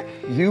year.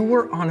 You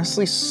were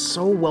honestly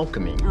so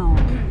welcoming. Oh.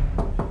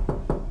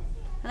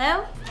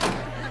 Hello?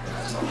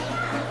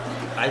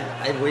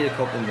 I'd wait a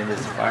couple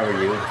minutes if I were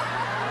you.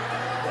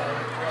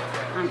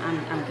 I'm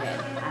good.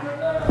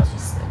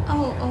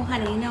 Oh,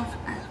 honey, you know,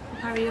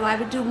 if I were you, I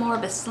would do more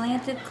of a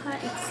slanted cut.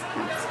 It's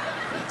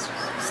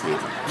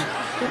slanted.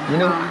 You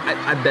know,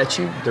 I bet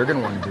you they're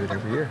gonna want to do it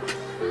every year.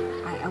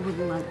 I would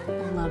love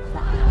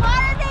that.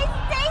 Why do they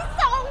stay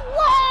so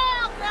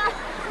long?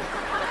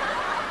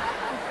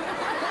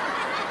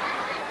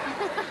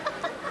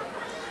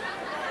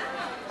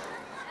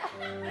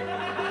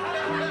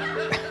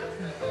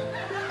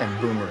 And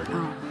Boomer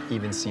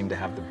even seemed to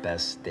have the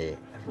best day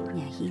ever.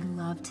 Yeah, he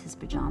loved his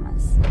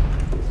pajamas.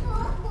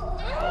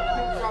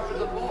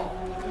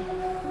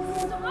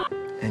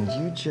 And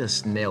you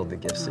just nailed the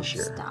gifts this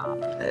year. Stop.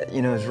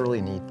 You know, it's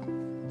really neat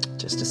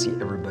just to see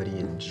everybody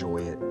enjoy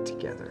it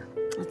together.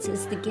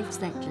 It's the gifts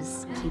that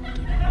just keep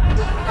giving.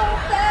 Jingle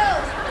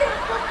bells,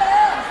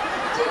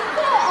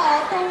 jingle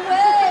all the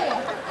way.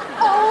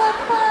 Oh, what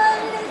fun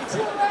it is to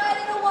ride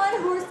in a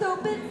one-horse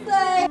open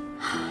sleigh.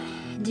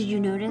 Did you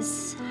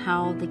notice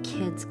how the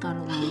kids got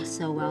along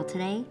so well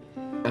today?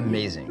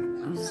 Amazing.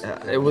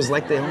 It was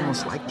like they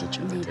almost liked each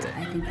other today.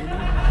 I think they did. No,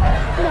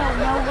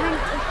 honey.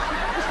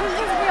 He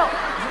is real.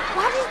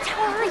 Why did you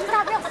tell her he's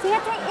not real?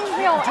 Santa is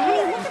real. I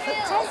mean, look at the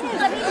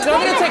presents. I mean, So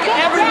I'm gonna take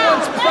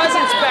everyone's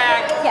presents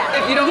back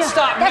if you don't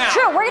stop now. That's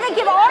true. We're gonna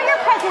give all your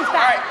presents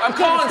back. All right, I'm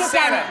calling Get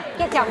Santa.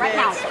 Get down right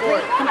now.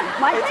 Come on,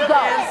 let's go.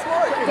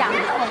 Get down.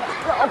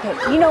 Okay,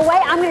 you know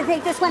what? I'm gonna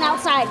take this one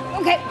outside.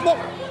 Okay, look.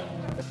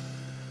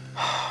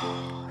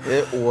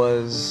 It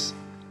was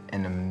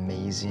an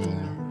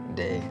amazing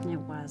day. It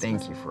was.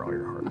 Thank you for all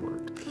your hard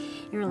work.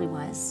 It really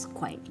was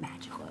quite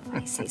magical, if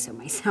I say so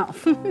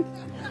myself. Mom,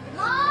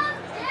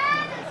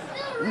 Dad, it's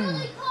still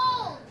really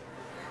cold.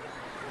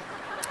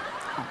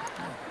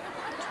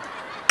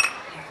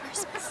 Merry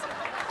Christmas.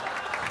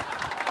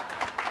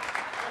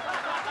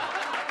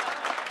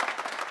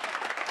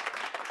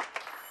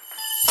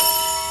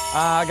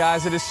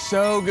 Guys, it is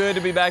so good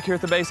to be back here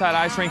at the Bayside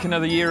Ice Rink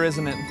another year,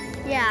 isn't it?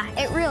 Yeah,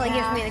 it really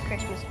gives me the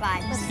Christmas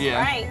vibes.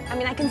 Yeah. Right. I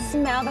mean, I can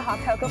smell the hot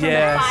cocoa from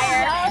Yes. the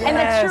fire. Yes. And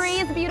the tree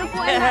is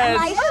beautiful and Yes. that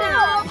nice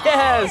show.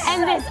 Yes.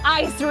 And this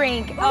ice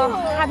rink. Oh,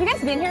 have you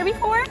guys been here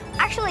before?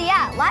 Actually,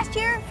 yeah. Last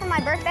year for my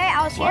birthday,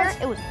 I was here.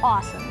 It was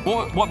awesome.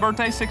 What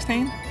birthday?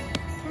 16?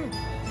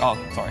 Oh,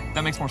 sorry.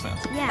 That makes more sense.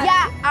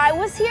 Yeah, I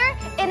was here,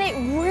 and it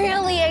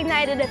really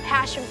ignited a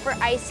passion for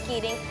ice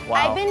skating. Wow.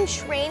 I've been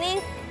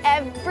training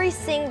every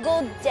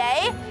single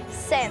day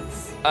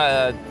since.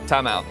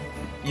 Time out.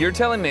 You're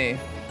telling me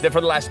that for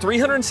the last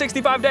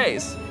 365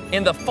 days,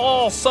 in the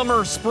fall,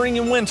 summer, spring,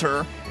 and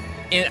winter,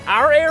 in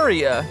our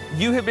area,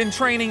 you have been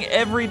training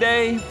every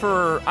day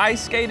for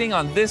ice skating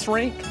on this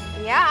rink?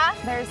 Yeah.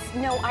 There's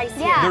no ice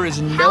here. There is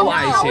no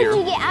ice here. How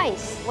would you get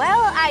ice? Well,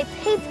 I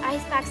taped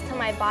ice packs to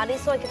my body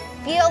so I could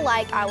feel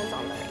like I was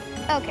on the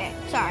rink. Okay,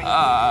 sorry. Wait.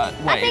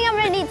 I think I'm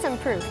gonna need some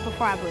proof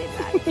before I believe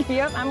that.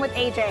 Yep, I'm with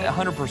AJ.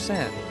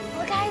 100%.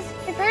 Well, guys,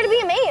 prepare to be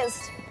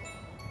amazed.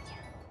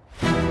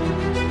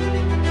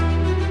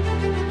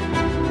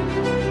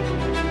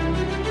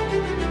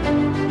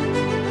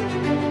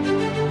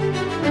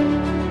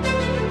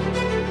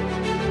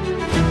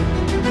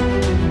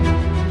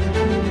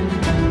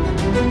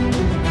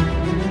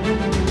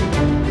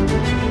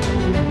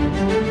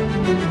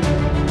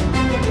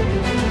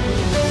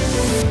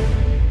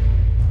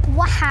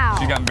 Wow.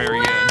 She got very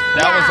good.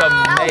 That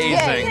was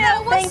amazing.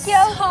 That was Thank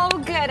you. so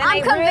good. And I'm I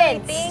really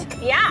convinced.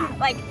 think,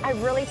 I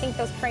really think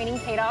those training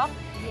paid off.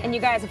 And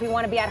you guys, if we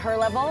want to be at her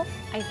level,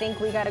 I think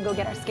we got to go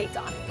get our skates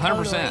on.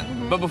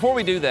 100%. But before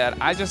we do that,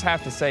 I just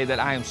have to say that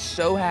I am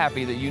so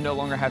happy that you no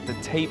longer have to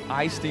tape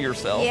ice to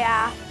yourself.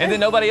 Yeah. And that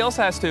nobody else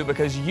has to,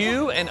 because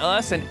you and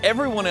us and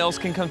everyone else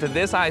can come to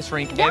this ice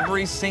rink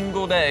every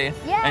single day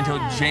until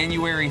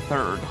January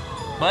 3rd.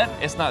 But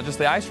it's not just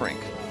the ice rink.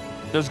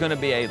 There's gonna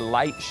be a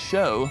light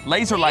show,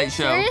 laser light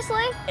show.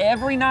 Seriously?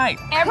 Every night.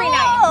 Every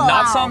night.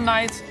 Not some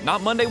nights,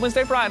 not Monday,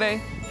 Wednesday,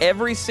 Friday.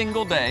 Every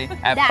single day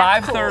at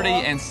That's 5:30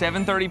 cool. and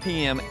 7:30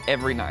 p.m.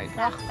 every night.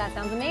 Oh, that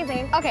sounds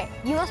amazing. Okay,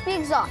 you must be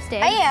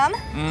exhausted. I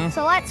am.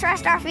 So let's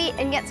rest our feet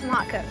and get some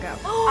hot cocoa.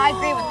 I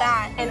agree with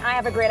that. And I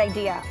have a great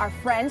idea. Our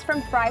friends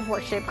from Thrive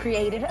Worship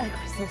created a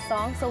Christmas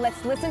song, so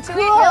let's listen to it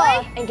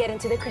Really? and get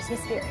into the Christmas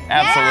spirit.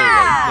 Absolutely.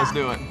 Yeah. Let's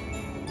do it.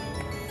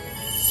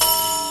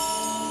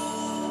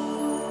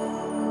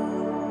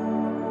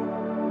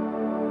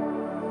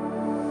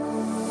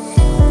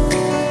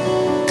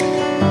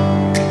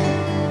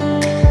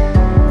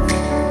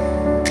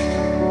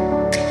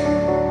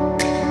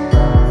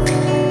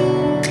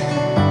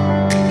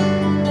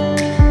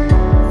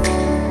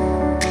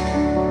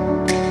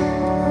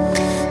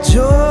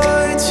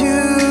 Joy to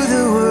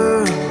the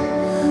world,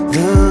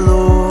 the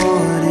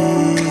Lord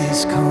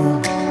is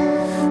come.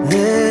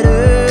 Let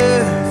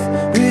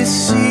earth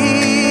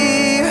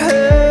receive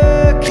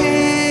her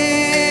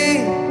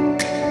King.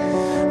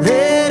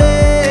 Let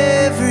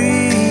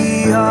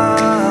every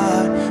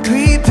heart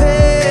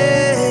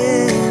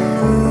repent,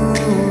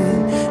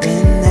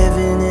 and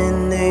heaven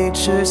and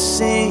nature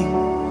sing,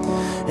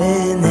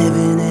 and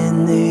heaven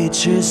and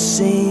nature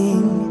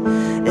sing,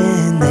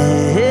 and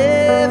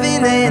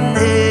heaven and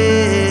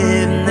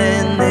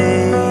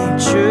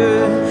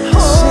nature.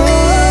 Oh.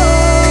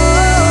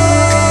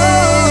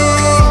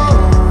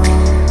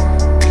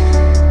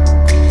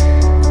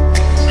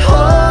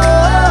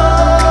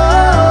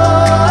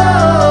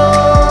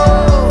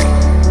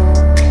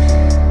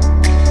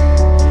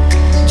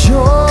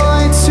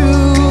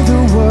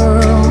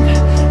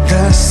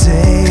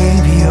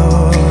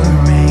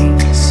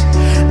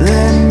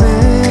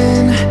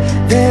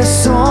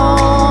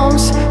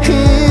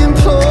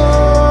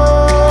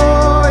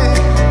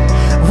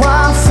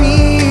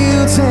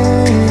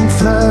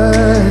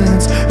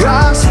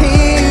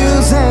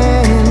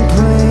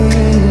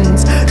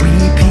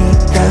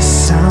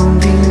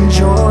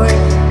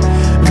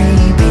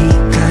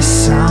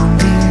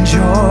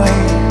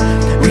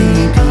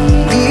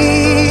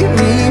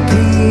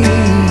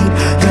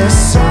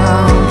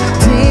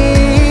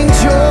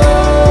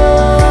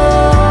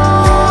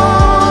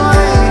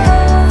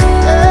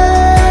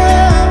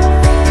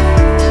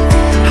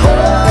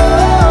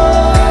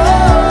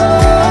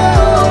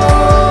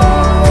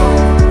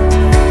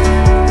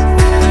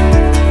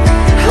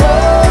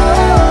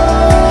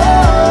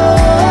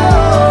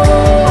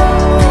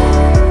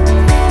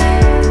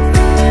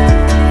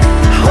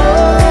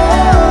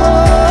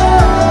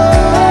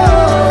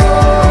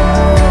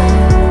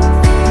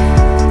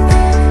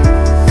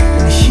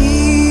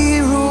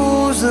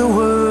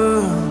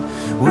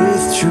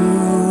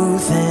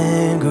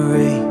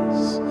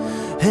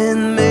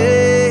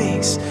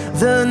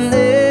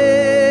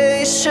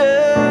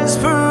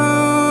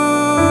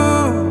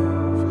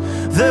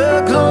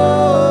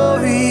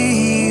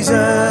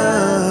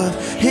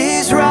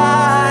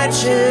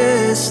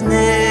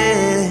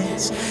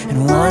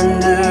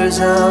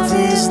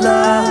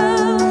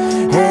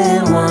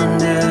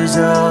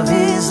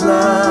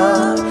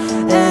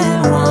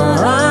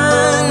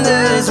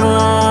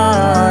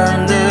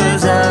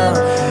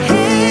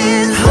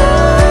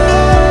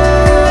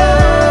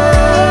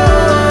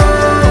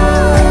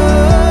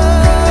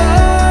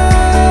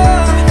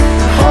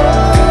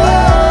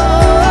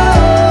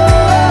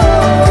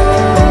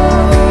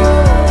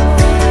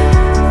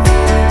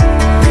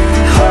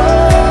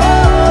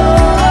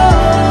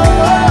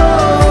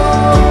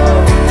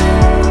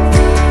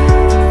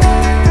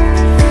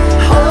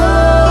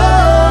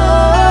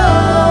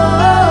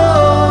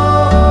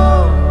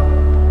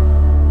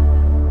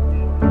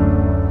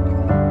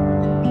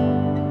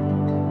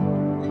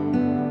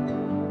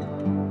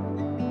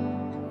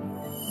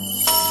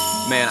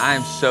 Man, I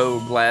am so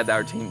glad that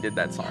our team did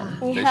that song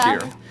this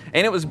year.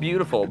 And it was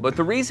beautiful. But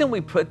the reason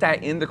we put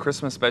that in the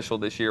Christmas special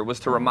this year was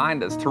to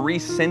remind us, to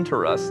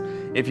recenter us,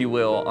 if you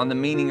will, on the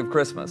meaning of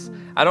Christmas.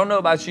 I don't know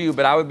about you,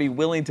 but I would be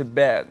willing to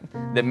bet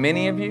that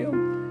many of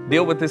you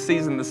deal with this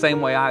season the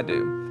same way I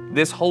do.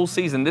 This whole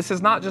season, this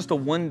is not just a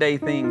one-day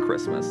thing,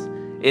 Christmas.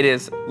 It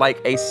is like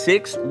a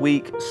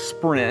 6-week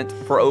sprint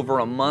for over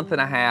a month and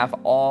a half,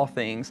 all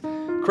things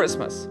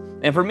Christmas.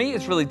 And for me,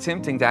 it's really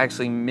tempting to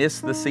actually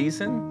miss the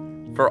season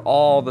for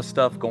all the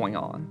stuff going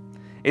on.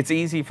 It's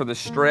easy for the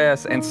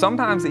stress and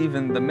sometimes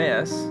even the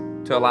mess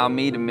to allow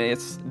me to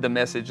miss the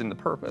message and the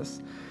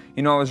purpose.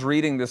 You know, I was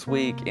reading this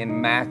week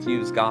in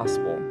Matthew's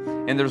gospel,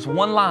 and there's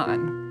one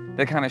line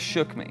that kind of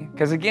shook me.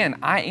 Because again,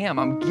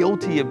 I'm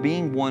guilty of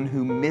being one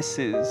who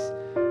misses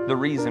the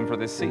reason for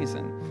this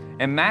season.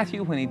 And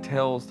Matthew, when he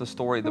tells the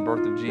story of the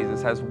birth of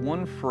Jesus, has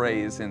one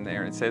phrase in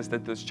there. It says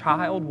that this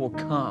child will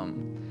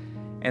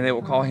come and they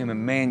will call him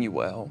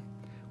Emmanuel,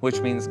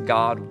 which means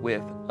God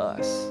with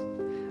us.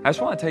 I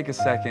just want to take a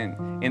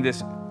second in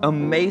this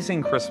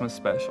amazing Christmas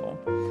special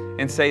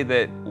and say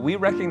that we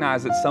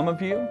recognize that some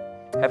of you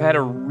have had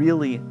a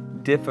really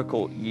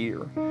difficult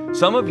year.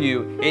 Some of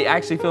you, it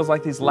actually feels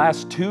like these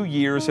last 2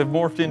 years have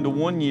morphed into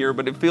 1 year,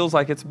 but it feels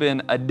like it's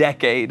been a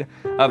decade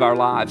of our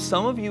lives.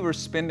 Some of you are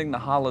spending the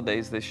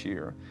holidays this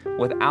year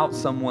without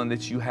someone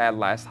that you had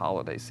last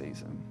holiday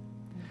season.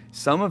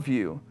 Some of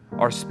you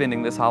are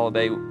spending this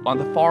holiday on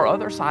the far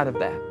other side of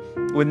that,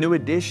 with new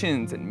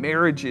additions and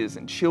marriages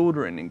and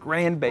children and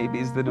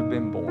grandbabies that have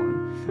been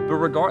born. But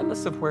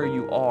regardless of where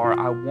you are,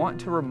 I want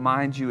to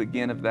remind you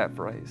again of that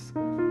phrase,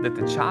 that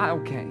the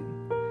child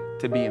came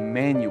to be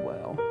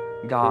Emmanuel,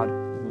 God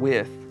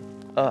with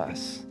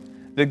us.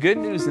 The good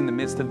news in the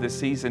midst of this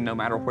season, no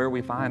matter where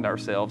we find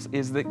ourselves,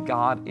 is that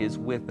God is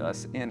with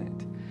us in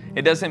it.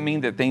 It doesn't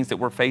mean that things that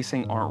we're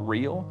facing aren't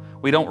real.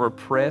 We don't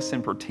repress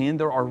and pretend.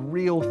 There are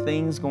real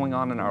things going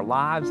on in our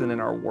lives and in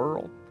our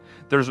world.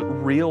 There's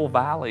real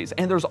valleys,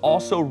 and there's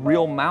also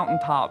real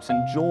mountaintops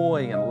and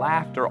joy and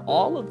laughter.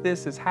 All of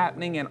this is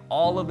happening, and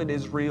all of it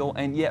is real,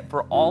 and yet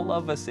for all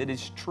of us it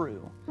is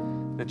true.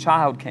 The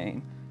child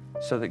came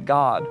so that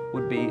God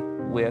would be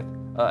with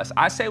us.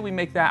 I say we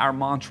make that our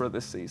mantra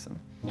this season.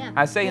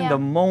 I say in the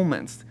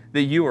moments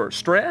that you are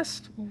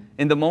stressed,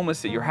 in the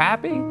moments that you're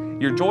happy,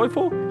 you're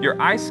joyful, you're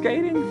ice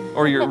skating,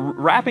 or you're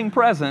wrapping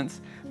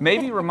presents,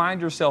 maybe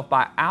remind yourself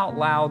by out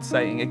loud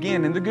saying,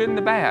 again, in the good and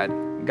the bad,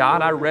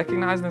 God, I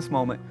recognize in this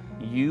moment,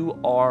 you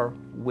are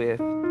with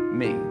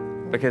me.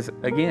 Because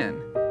again,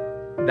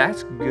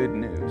 that's good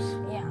news.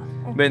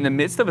 But in the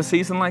midst of a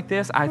season like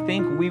this, I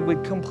think we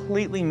would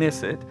completely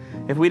miss it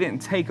if we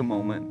didn't take a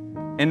moment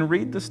and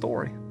read the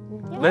story.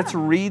 Let's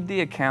read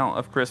the account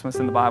of Christmas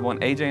in the Bible.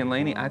 And AJ and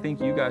Lainey, I think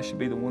you guys should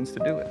be the ones to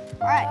do it.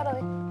 All right.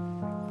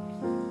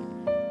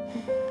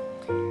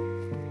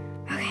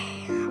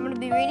 Okay, I'm going to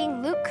be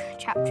reading Luke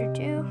chapter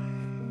 2. Here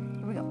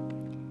we go.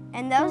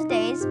 In those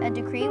days, a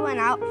decree went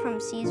out from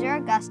Caesar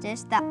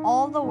Augustus that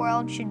all the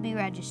world should be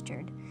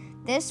registered.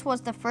 This was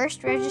the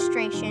first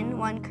registration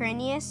when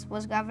Quirinius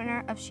was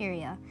governor of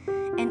Syria,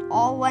 and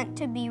all went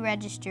to be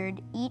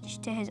registered, each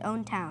to his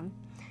own town.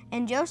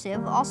 And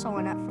Joseph also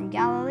went up from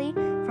Galilee,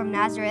 from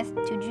Nazareth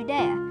to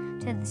Judea,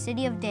 to the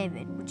city of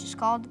David, which is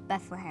called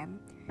Bethlehem,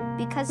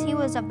 because he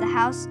was of the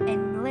house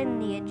and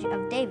lineage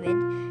of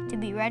David, to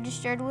be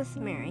registered with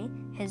Mary,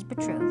 his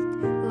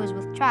betrothed, who was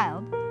with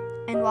child.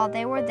 And while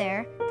they were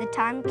there, the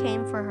time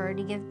came for her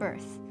to give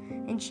birth.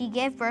 And she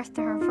gave birth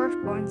to her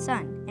firstborn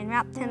son, and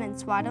wrapped him in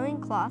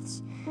swaddling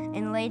cloths,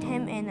 and laid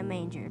him in a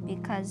manger,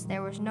 because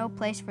there was no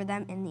place for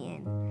them in the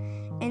inn.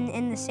 And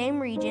in the same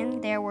region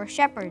there were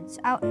shepherds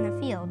out in the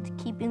field,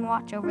 keeping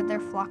watch over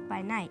their flock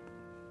by night.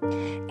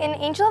 An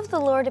angel of the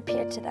Lord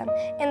appeared to them,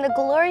 and the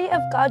glory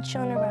of God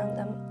shone around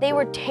them. They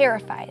were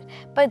terrified,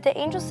 but the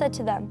angel said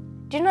to them,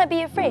 "Do not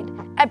be afraid.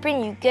 I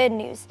bring you good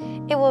news.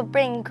 It will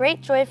bring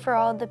great joy for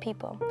all the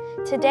people.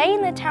 Today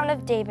in the town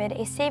of David,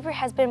 a Savior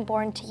has been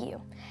born to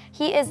you.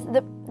 He is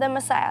the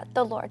Messiah,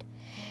 the Lord.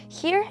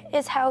 Here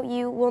is how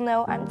you will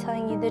know I'm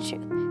telling you the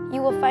truth.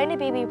 You will find a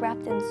baby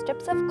wrapped in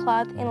strips of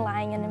cloth and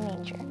lying in a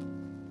manger."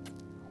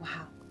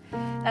 Wow,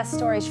 that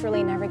story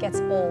truly never gets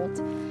old.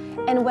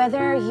 And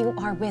whether you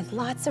are with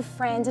lots of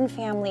friends and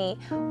family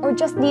or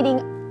just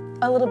needing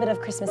a little bit of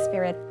Christmas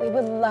spirit, we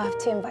would love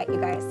to invite you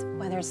guys,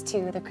 whether it's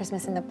to the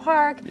Christmas in the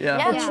Park,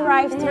 the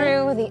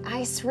Drive-Thru, the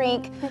ice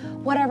rink,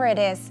 whatever it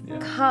is,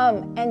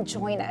 come and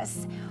join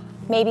us.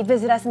 Maybe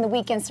visit us in the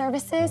weekend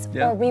services,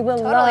 or we will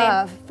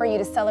love for you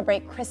to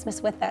celebrate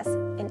Christmas with us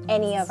in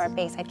any of our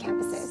Bayside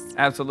campuses.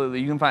 Absolutely.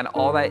 You can find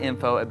all that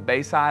info at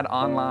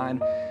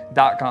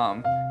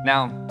baysideonline.com.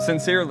 Now,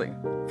 sincerely,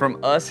 from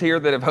us here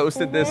that have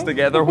hosted this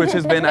together, which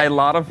has been a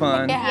lot of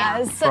fun,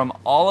 from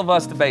all of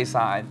us to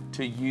Bayside,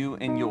 to you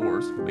and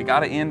yours, we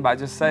got to end by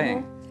just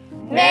saying,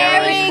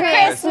 Merry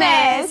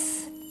Christmas!